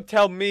 Hey, don't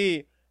tell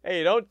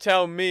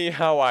me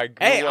how I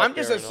grew up. Hey, I'm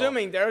just there and all.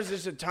 assuming there's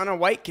just a ton of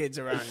white kids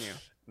around you.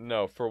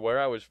 No, for where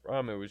I was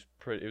from, it was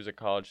a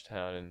college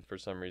town, and for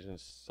some reason,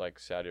 like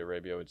Saudi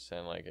Arabia would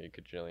send like a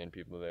gajillion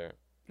people there.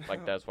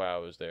 Like that's why I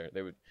was there.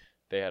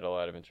 They had a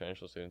lot of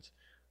international students.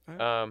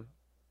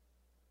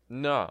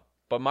 No,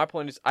 but my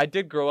point is, I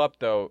did grow up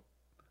though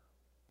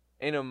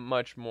in a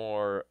much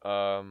more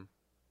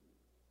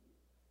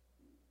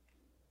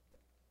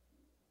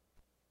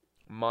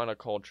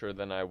monoculture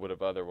than I would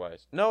have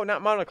otherwise. No,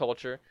 not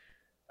monoculture.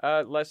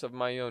 Less of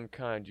my own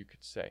kind, you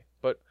could say.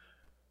 But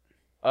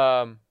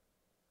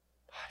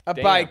A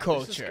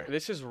biculture.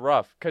 This is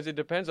rough because it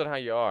depends on how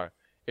you are.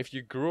 If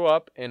you grew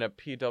up in a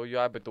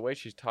PWI, but the way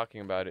she's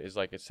talking about it is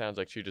like it sounds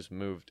like she just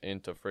moved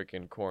into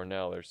freaking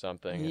Cornell or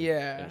something.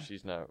 And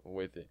she's not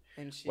with it.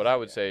 What I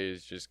would say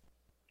is just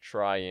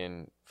try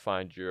and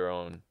find your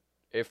own,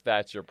 if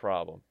that's your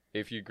problem.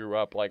 If you grew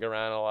up like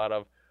around a lot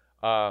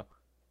of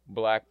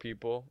black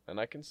people, and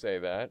I can say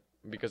that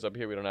because up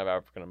here we don't have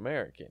African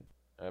American.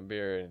 Up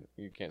here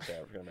you can't say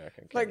African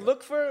American. Like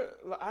look for,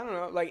 I don't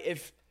know, like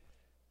if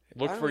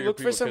look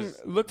for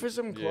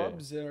some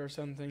clubs or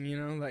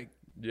something, like.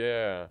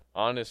 Yeah,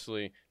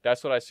 honestly,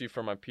 that's what I see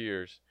from my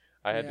peers.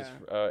 I had this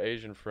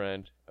Asian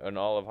friend in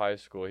all of high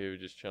school. He was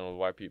just chilling with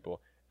white people,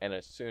 and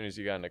as soon as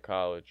he got into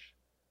college,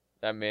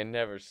 that man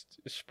never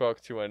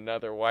spoke to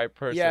another white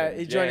person. Yeah,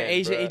 he joined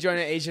again, He joined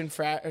an Asian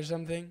frat or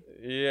something.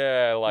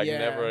 Yeah,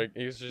 never.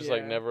 He was just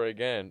like never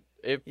again.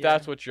 If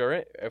that's what you're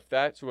in, if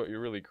that's what you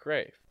really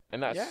crave,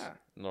 and that's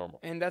normal,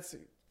 and that's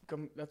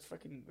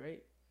fucking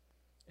great.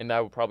 And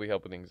that would probably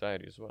help with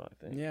anxiety as well, I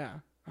think.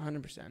 Yeah,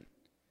 100%.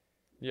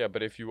 Yeah,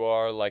 but if you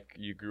are like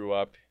you grew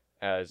up,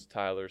 as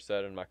Tyler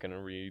said, I'm not going to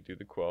redo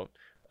the quote,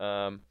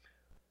 then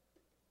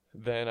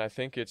I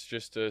think it's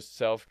just a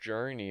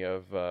self-journey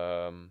of,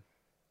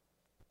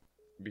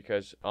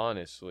 because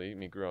honestly,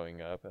 me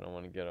growing up, I don't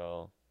want to get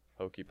all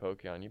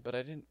hokey-pokey on you, but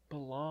I didn't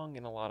belong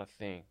in a lot of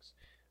things,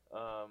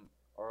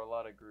 or a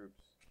lot of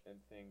groups and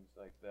things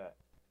like that.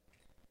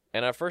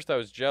 And at first I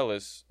was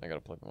jealous. I got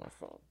to plug in my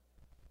phone.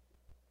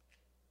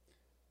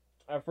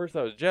 At first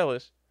I was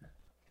jealous,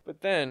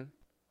 but then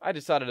I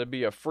decided to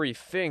be a free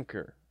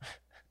thinker.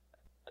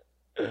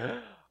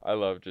 I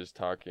love just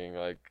talking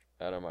like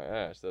out of my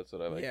ass. That's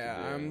what I like to do.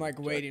 Yeah, I'm like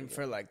waiting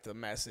for like the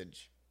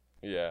message.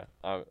 Yeah,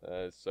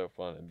 it's so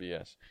fun at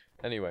BS.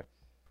 Anyway,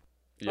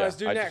 yeah, let's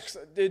do next.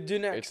 Do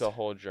next. It's a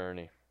whole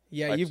journey.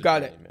 Yeah, you've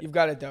got it. You've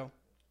got it though.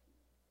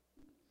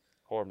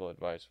 Horrible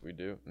advice. We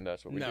do, and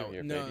that's what we do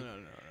here. No.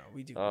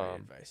 We do great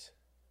advice.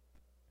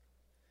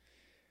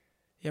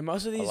 Yeah,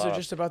 most of these are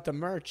just about the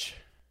merch.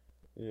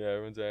 Yeah,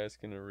 everyone's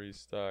asking to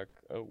restock.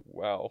 Oh,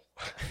 wow.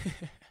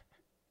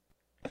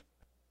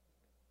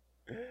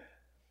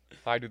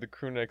 Hi, do the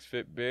crew necks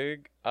fit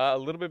big? A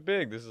little bit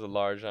big. This is a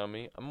large on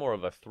me. I'm more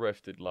of a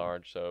thrifted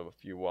large, so a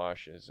few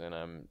washes, and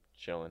I'm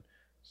chilling.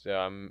 So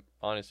I'm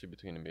honestly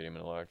between a medium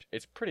and a large.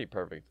 It's pretty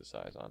perfect the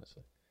size,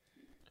 honestly.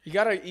 You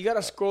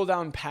gotta scroll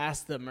down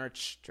past the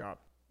merch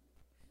drop.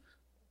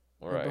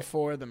 All right.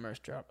 Before the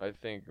merch drop. I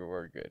think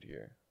we're good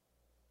here.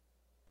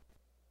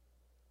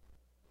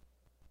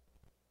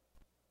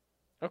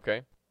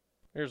 Okay,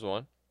 here's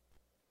one.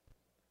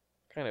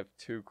 Kind of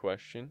two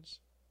questions.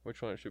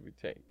 Which one should we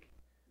take?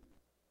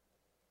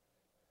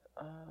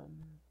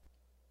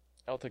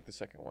 I'll take the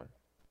second one.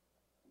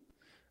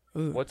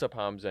 Ooh. What's up,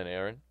 Hamza and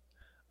Aaron?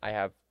 I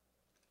have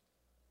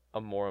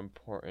a more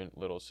important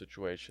little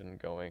situation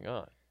going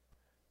on.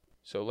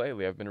 So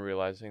lately, I've been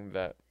realizing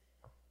that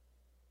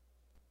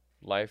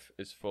life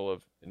is full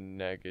of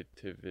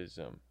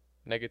negativism.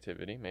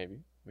 Negativity,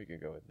 maybe. We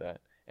could go with that.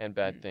 And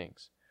bad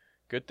things.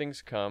 Good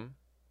things come,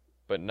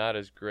 but not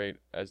as great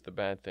as the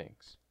bad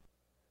things.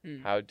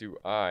 How do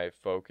I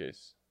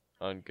focus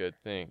on good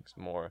things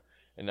more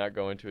and not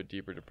go into a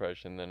deeper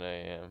depression than I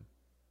am?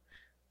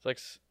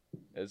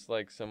 It's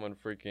like someone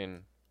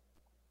freaking...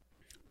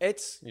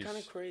 It's kind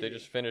of crazy. They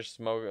just finished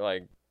smoking,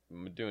 like,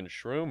 doing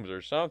shrooms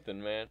or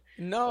something, man.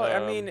 No,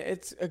 I mean,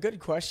 it's a good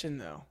question,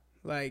 though.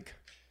 Like,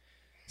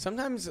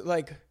 sometimes,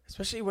 like,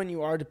 especially when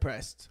you are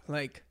depressed,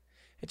 like,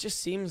 it just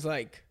seems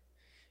like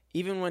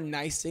even when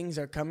nice things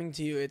are coming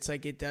to you, it's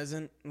like it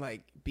doesn't,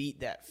 like, beat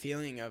that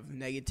feeling of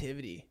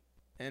negativity.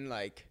 And,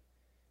 like,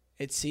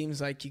 it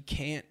seems like you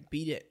can't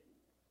beat it.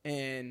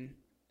 And,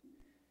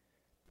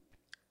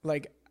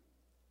 like,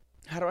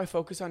 how do I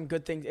focus on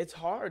good things? It's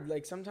hard.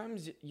 Like,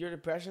 sometimes your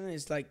depression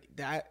is, like,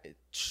 that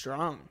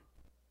strong.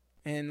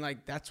 And,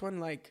 like, that's when,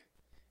 like,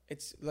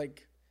 it's,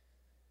 like,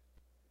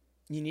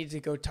 you need to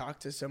go talk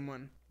to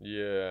someone.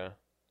 Yeah.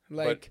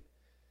 Like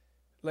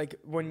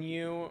when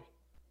you're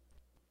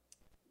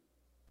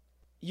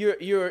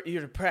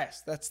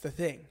depressed. That's the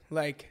thing.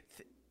 Like,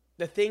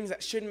 the things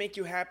that should make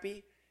you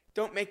happy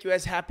don't make you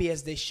as happy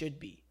as they should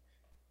be.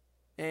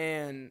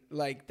 And,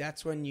 like,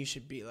 that's when you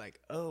should be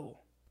like, oh,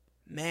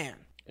 man.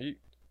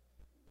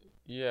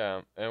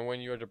 Yeah, and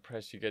when you're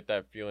depressed, you get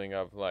that feeling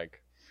of,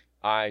 like,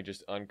 I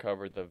just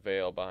uncovered the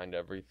veil behind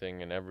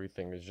everything, and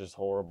everything is just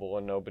horrible,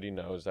 and nobody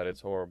knows that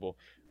it's horrible.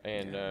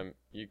 And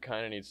you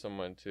kind of need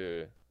someone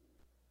to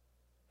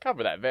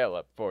cover that veil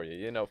up for you,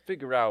 you know,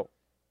 figure out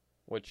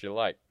what you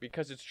like,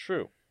 because it's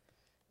true.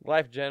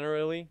 Life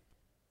generally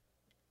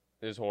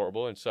is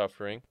horrible and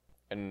suffering,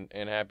 and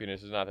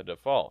happiness is not the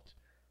default.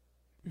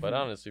 But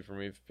honestly, for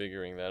me,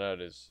 figuring that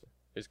out is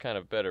kind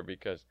of better,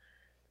 because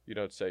you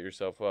don't set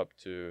yourself up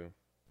to...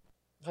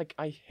 Like,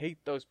 I hate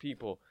those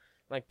people.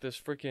 Like, this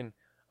freaking...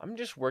 I'm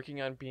just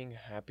working on being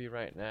happy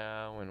right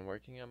now and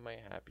working on my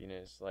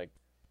happiness. Like...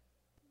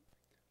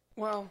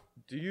 Well...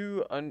 Do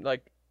you... I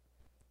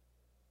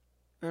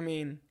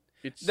mean...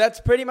 It's... That's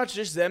pretty much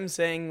just them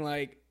saying,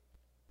 like...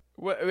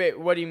 Wait,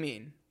 what do you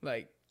mean?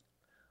 Like,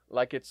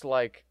 it's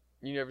like...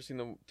 You never seen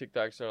the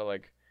TikToks that are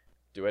like...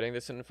 Duetting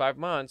this in 5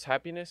 months.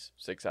 Happiness,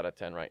 6 out of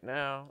 10 right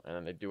now. And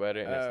then they duet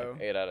it, and it's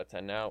like 8 out of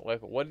 10 now.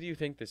 Like, what do you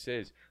think this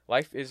is?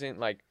 Life isn't,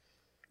 like...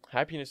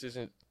 Happiness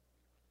isn't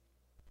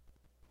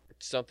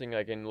something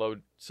like in low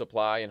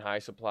supply and high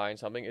supply and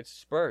something. It's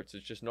spurts.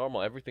 It's just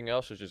normal. Everything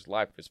else is just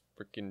life. It's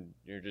freaking...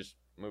 You're just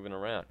moving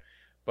around.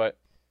 But...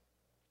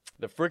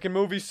 The freaking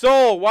movie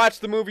Soul!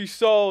 Watch the movie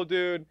Soul,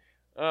 dude!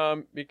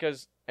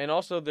 Because... And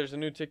also, there's a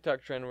new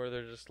TikTok trend where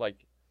they're just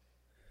like...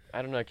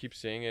 I don't know, I keep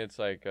seeing it. It's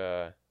like,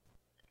 a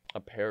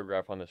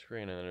paragraph on the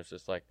screen, and then it's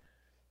just like,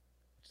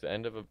 it's the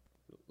end of a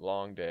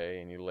long day,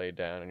 and you lay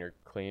down in your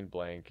clean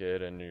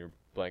blanket, and your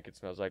blanket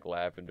smells like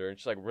lavender.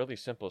 It's just like really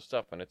simple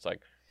stuff, and it's like,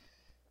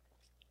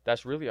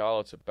 that's really all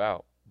it's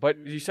about.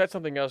 But you said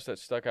something else that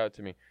stuck out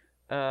to me.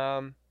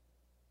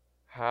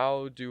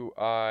 How do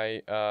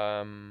I,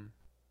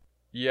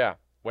 yeah,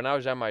 when I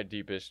was at my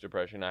deepest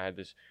depression, I had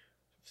this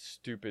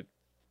stupid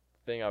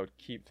thing I would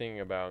keep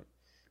thinking about,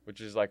 which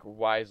is like,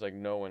 why is like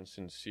no one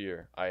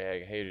sincere?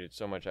 I hated it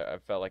so much. I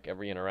felt like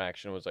every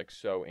interaction was like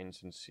so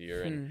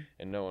insincere,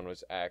 and no one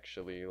was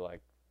actually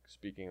like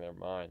speaking their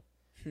mind.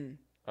 And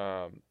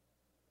I don't know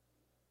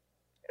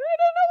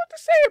what to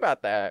say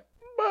about that,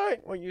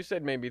 but what you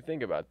said made me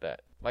think about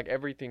that. Like,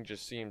 everything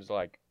just seems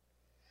like,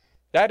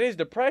 that is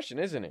depression,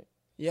 isn't it?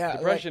 yeah.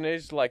 Depression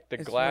is like the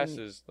it's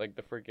glasses, like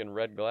the freaking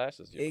red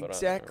glasses you put on.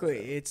 Exactly.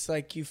 It's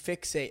like you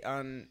fixate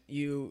on,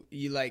 you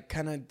like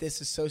kind of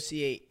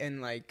disassociate,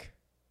 and like...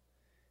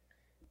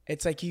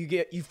 It's like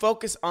you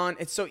focus on...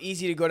 It's so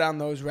easy to go down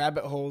those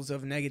rabbit holes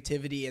of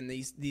negativity and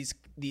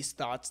these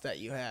thoughts that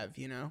you have,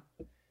 you know?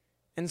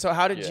 And so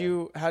how did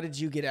you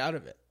get out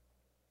of it?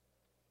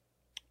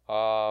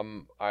 I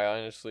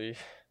honestly,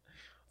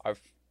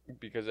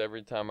 because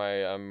every time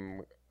I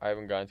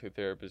haven't gone to a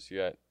therapist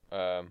yet,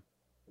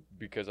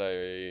 because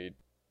I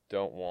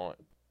don't want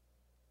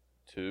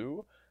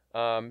to.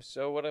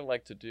 So what I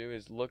like to do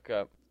is look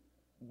up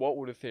what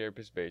would a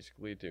therapist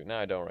basically do. Now,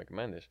 I don't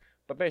recommend this,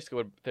 but basically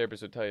what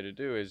therapists would tell you to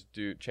do is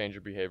change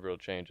your behavioral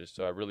changes.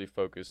 So I really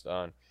focused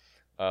on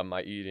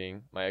my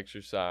eating, my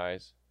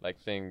exercise, like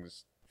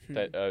things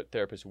that a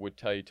therapist would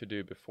tell you to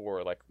do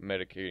before, like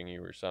medicating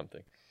you or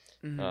something.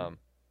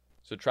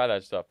 So try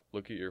that stuff.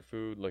 Look at your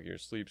food, look at your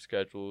sleep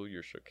schedule,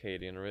 your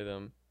circadian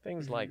rhythm,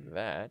 things like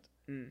that.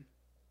 And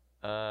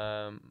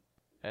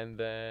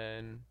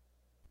then,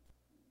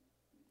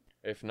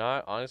 if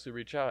not, honestly,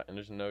 reach out, and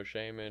there's no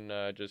shame in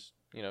just,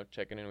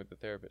 checking in with the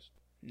therapist.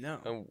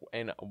 No.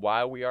 And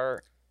why we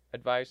are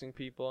advising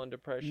people on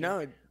depression,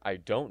 No. I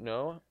don't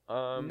know.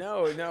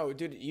 No,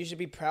 dude, you should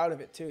be proud of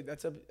it too.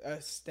 That's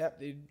a step,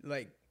 dude.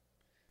 Like,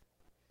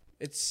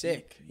 It's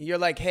sick. You're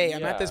like, hey,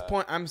 I'm at this Yeah.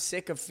 point. I'm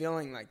sick of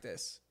feeling like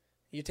this.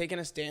 You're taking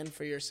a stand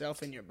for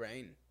yourself and your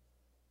brain.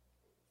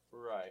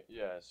 Right.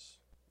 Yes.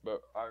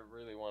 But I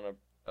really want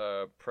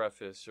to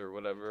preface or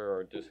whatever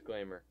or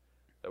disclaimer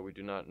that we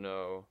do not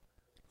know.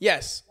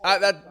 Yes,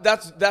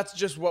 that's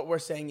just what we're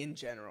saying in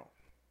general.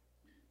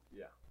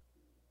 Yeah.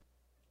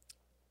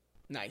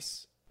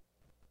 Nice.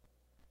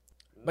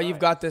 But you've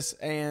got this,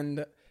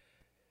 and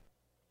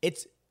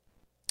it's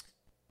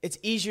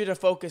easier to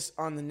focus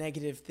on the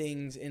negative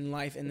things in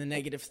life and the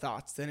negative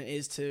thoughts than it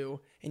is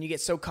and you get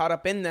so caught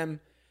up in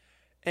them,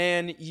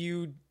 and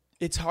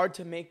it's hard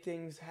to make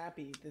things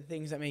happy, the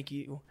things that make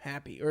you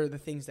happy, or the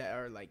things that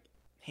are like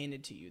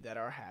handed to you that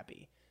are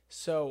happy.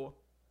 So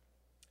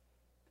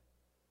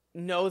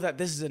know that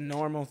this is a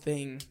normal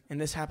thing, and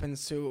this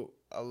happens to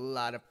a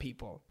lot of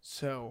people.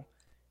 So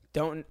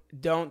don't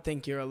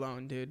think you're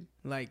alone, dude.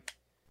 Like,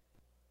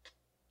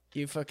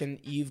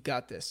 you've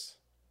got this.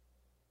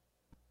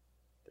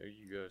 There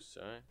you go,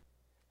 son.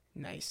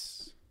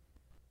 Nice.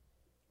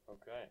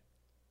 Okay.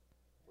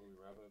 Will we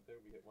wrap it up there?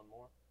 We hit one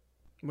more?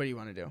 What do you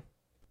want to do?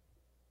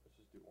 Let's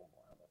just do one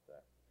more. How about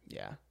that?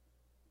 Yeah.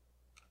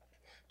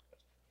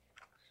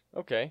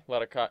 Okay. A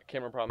lot of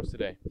camera problems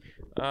today.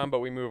 But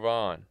we move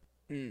on.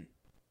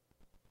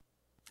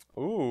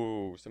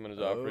 Ooh, someone is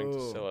offering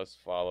to sell us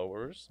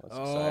followers. That's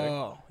exciting.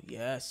 Oh,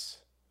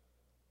 yes.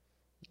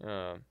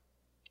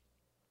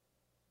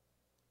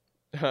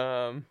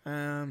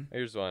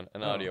 Here's one,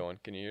 an audio one.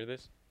 Can you hear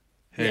this?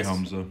 Hey, Yes.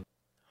 Hamza.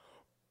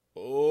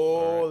 Oh,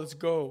 All right. let's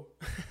go.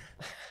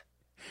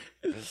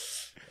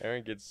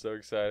 Aaron gets so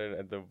excited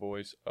at the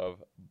voice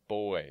of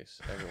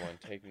boys. Everyone,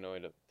 take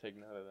note of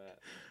that.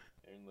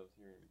 Aaron loves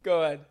hearing.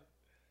 Go ahead.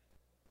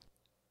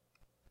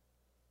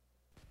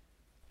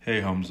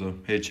 Hey, Hamza.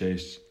 Hey,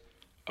 Chase.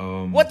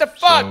 What the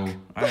fuck? So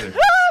I had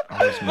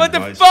some What the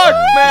advice fuck, for you,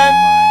 if you man?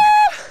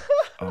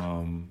 don't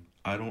mind.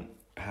 I don't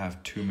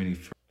have too many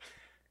friends.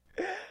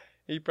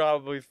 He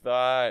probably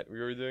thought we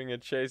were doing a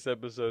Chase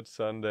episode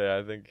Sunday.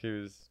 I think he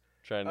was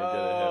trying to get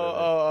ahead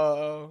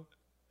of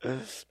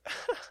it.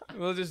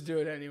 We'll just do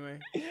it anyway.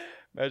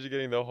 Imagine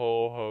getting the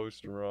whole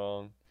host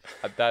wrong.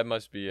 That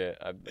must be it.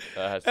 I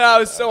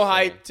was so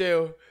hyped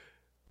too.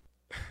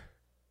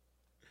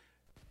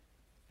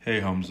 Hey,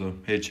 Hamza.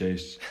 Hey,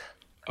 Chase.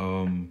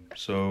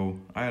 So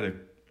I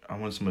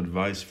want some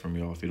advice from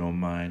y'all, if you don't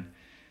mind.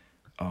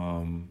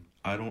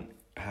 I don't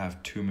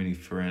have too many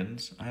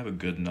friends. I have a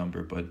good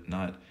number, but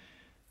not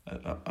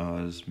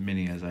as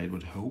many as I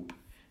would hope.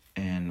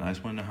 And I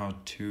just want to know how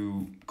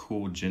two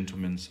cool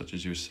gentlemen such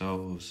as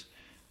yourselves,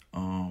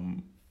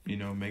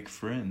 make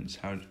friends.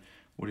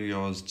 What are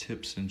y'all's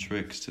tips and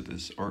tricks to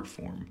this art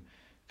form?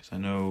 Because I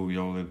know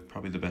y'all are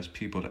probably the best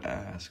people to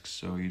ask.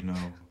 So,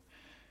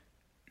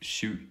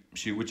 shoot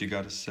what you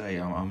got to say.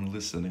 I'm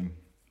listening.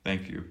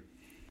 Thank you.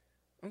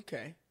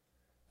 Okay.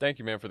 Thank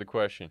you, man, for the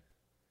question.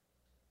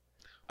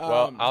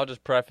 Well, I'll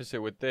just preface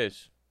it with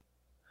this.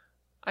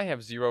 I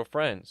have 0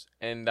 friends,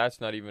 and that's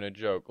not even a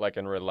joke. Like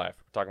in real life.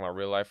 We're talking about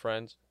real life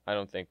friends. I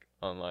don't think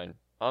online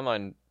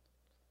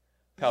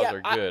pals Yeah,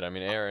 are good. I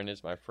mean, Aaron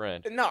is my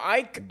friend. No,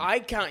 I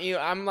count you.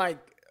 I'm like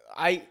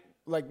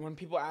when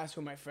people ask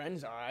who my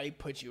friends are, I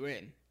put you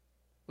in.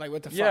 Like,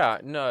 what the fuck? Yeah,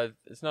 no,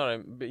 it's not.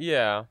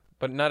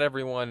 But not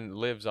everyone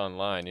lives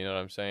online. You know what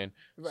I'm saying?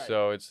 Right.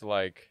 So it's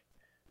like,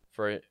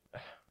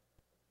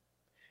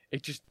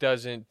 it just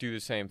doesn't do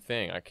the same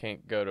thing. I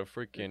can't go to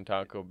freaking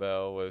Taco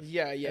Bell with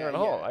Aaron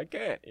Hall. I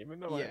can't, even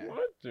though I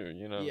want to.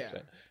 You know what I'm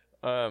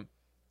saying?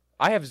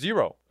 I have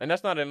 0, and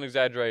that's not an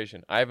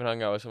exaggeration. I haven't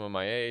hung out with someone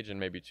my age in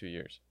maybe 2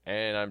 years,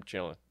 and I'm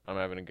chilling. I'm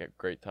having a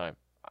great time.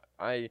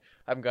 I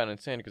haven't gone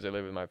insane because I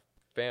live with my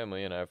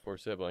family and I have 4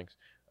 siblings.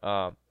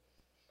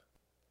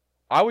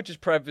 I would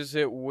just preface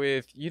it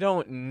with, you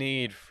don't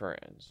need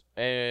friends.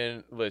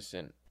 And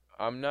listen,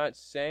 I'm not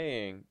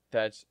saying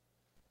that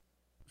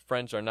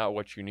friends are not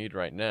what you need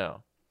right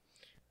now.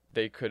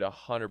 They could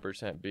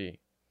 100%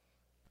 be.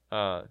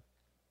 But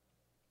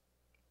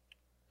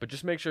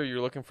just make sure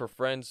you're looking for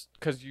friends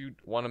because you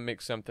want to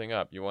mix something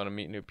up. You want to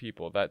meet new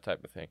people, that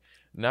type of thing.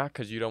 Not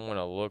because you don't want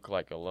to look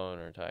like a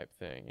loner type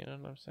thing. You know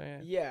what I'm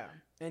saying? Yeah,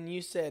 and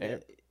you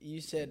said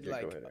Yeah,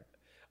 like, go ahead.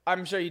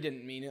 I'm sure you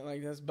didn't mean it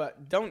like this,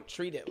 but don't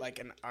treat it like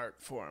an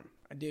art form,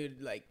 dude.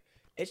 Like,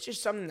 it's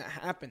just something that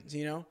happens,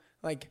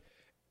 Like,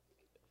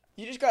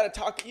 you just gotta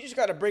talk. You just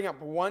gotta bring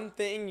up one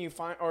thing you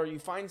find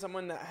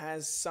someone that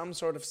has some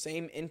sort of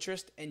same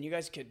interest, and you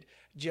guys could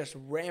just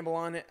ramble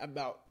on it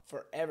about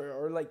forever,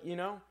 or like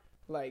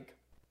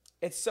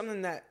it's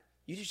something that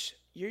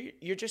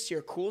you're just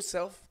your cool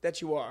self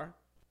that you are,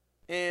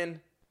 and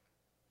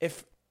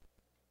if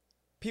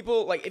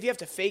people if you have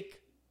to fake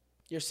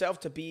yourself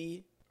to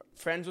be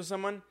friends with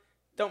someone,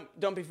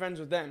 don't be friends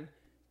with them.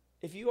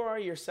 If you are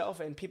yourself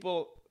and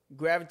people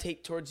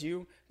gravitate towards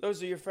you,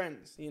 those are your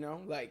friends,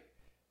 Like,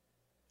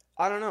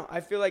 I don't know.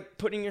 I feel like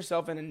putting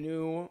yourself in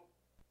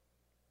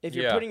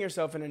putting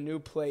yourself in a new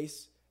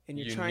place and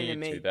you're trying to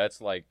make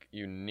that's like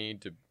you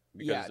need to,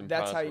 because it's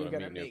that's how impossible you're to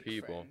gonna meet new make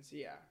people. friends.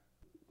 Yeah.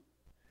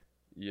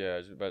 Yeah, I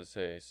was about to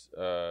say,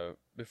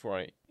 before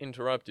I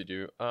interrupted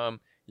you,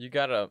 you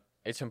gotta,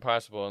 it's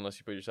impossible unless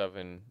you put yourself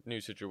in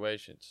new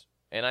situations.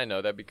 And I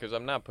know that because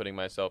I'm not putting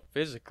myself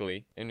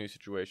physically in new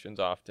situations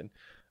often.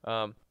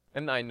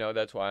 And I know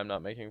that's why I'm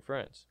not making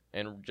friends.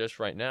 And just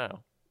right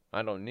now,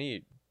 I don't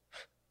need.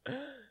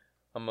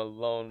 I'm a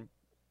lone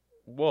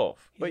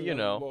wolf. He's But a you lone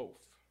know, wolf.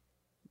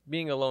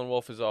 being a lone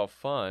wolf is all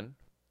fun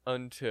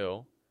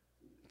until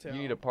you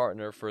need a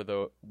partner for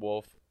the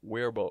wolf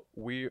wheelbarrow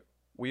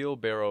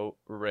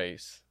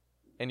race,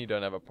 and you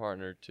don't have a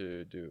partner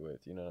to do it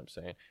with. You know what I'm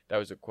saying? That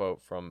was a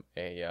quote from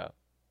a.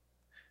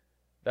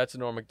 That's a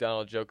Norm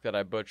Macdonald joke that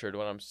I butchered.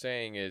 What I'm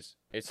saying is,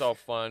 it's all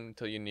fun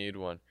until you need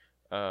one.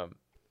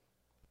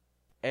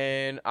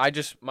 And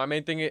my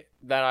main thing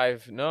that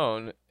I've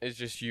known is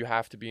just you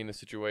have to be in the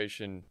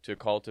situation to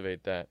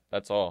cultivate that.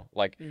 That's all.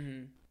 Like,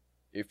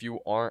 if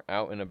you aren't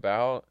out and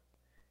about,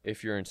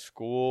 if you're in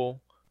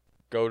school,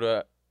 go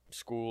to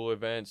school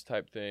events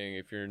type thing.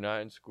 If you're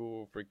not in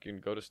school, freaking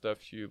go to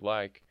stuff you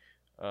like,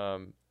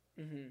 of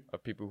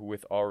people who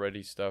with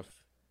already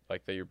stuff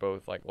like that you're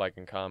both like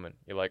in common.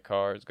 You like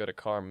cars, go to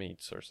car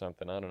meets or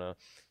something. I don't know.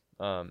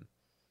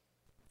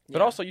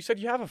 But also you said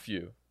you have a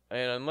few,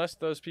 and unless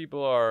those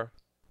people are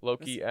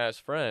low-key ass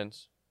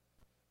friends,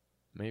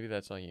 maybe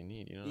that's all you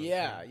need. You know?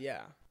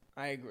 Yeah,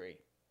 I agree.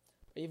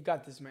 You've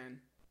got this,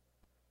 man.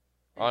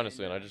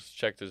 Honestly, and I just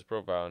checked his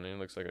profile, and he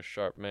looks like a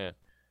sharp man.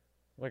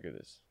 Look at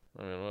this.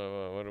 I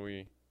mean, what do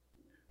we?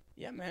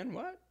 Yeah, man.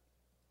 What?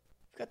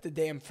 You've got the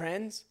damn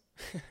friends.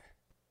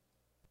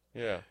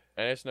 Yeah,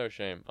 and it's no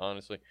shame,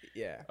 honestly.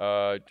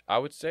 Yeah. I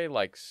would say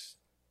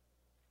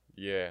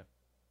yeah.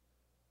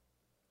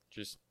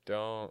 Just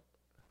don't.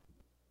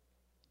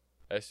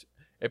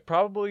 It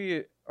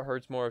probably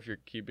hurts more if you're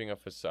keeping a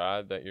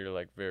facade that you're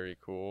like very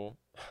cool.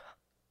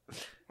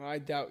 Well, I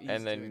doubt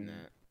he's doing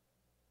that.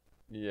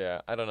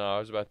 Yeah, I don't know. I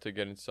was about to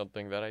get into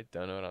something that I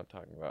don't know what I'm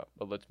talking about,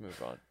 but let's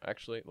move on.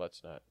 Actually,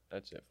 let's not.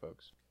 That's it,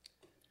 folks.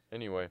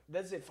 Anyway.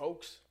 That's it,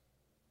 folks.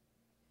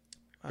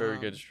 Very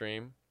good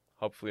stream.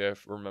 Hopefully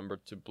I've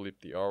remembered to bleep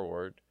the R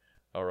word,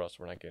 or else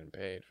we're not getting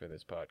paid for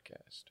this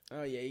podcast.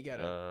 Oh, yeah, you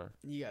gotta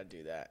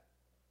do that.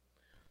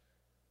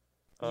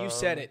 You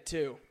said it,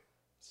 too.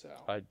 So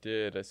I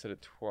did. I said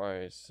it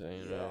twice,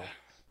 you know.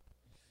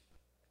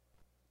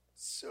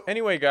 So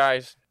anyway,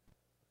 guys,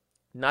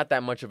 not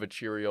that much of a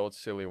cheery old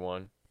silly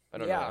one. I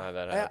don't know how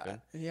that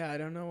happened. I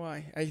don't know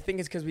why. I think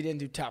it's because we didn't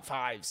do top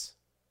fives.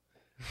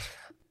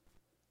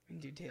 We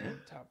didn't do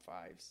top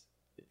fives.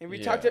 And we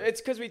talked. It's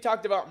because we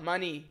talked about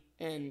money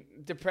and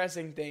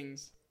depressing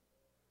things.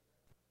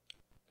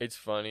 It's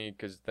funny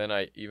because then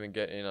I even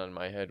get in on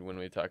my head when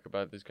we talk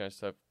about this kind of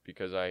stuff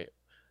because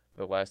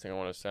the last thing I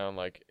want to sound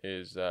like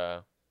is,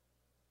 the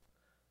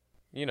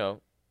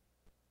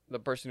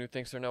person who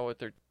thinks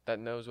that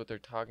knows what they're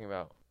talking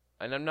about.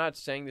 And I'm not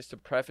saying this to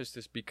preface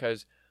this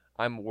because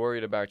I'm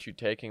worried about you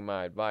taking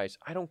my advice.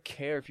 I don't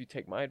care if you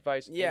take my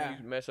advice and you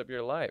mess up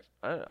your life.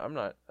 I'm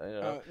not.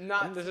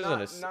 Not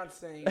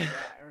saying that.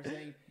 Or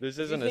saying this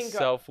isn't a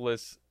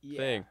selfless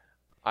thing.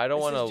 I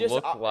don't want to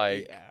look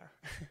like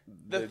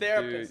the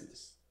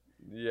therapist.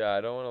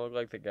 I don't want to look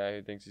like the guy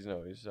who thinks he knows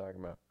what he's talking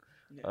about.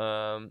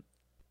 Yeah.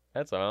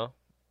 That's all.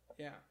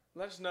 Yeah.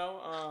 Let us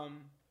know.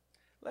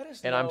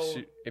 And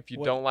if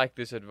you don't like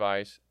this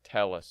advice,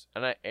 tell us.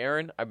 And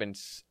Aaron, I've been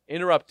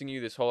interrupting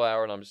you this whole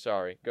hour, and I'm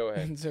sorry. Go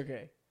ahead. It's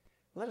okay.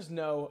 Let us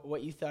know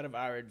what you thought of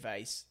our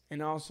advice,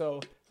 and also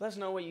let us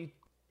know what you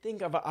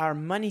think of our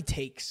money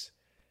takes,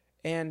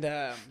 and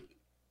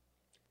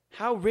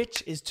how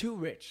rich is too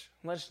rich.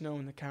 Let us know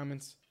in the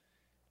comments,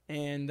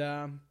 and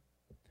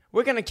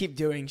we're gonna keep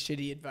doing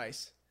shitty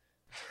advice.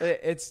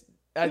 I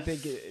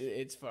think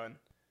it's fun.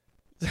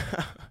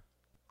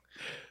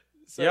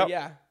 So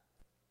yeah.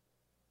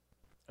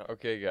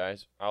 Okay,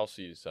 guys. I'll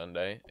see you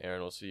Sunday.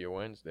 Aaron will see you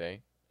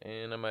Wednesday.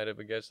 And I might have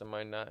a guess. I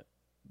might not.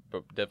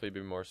 But definitely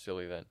be more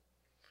silly then.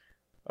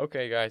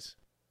 Okay, guys.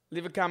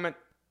 Leave a comment.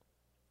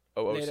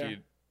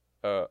 OOC.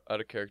 Out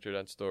of character.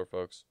 That's store,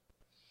 folks.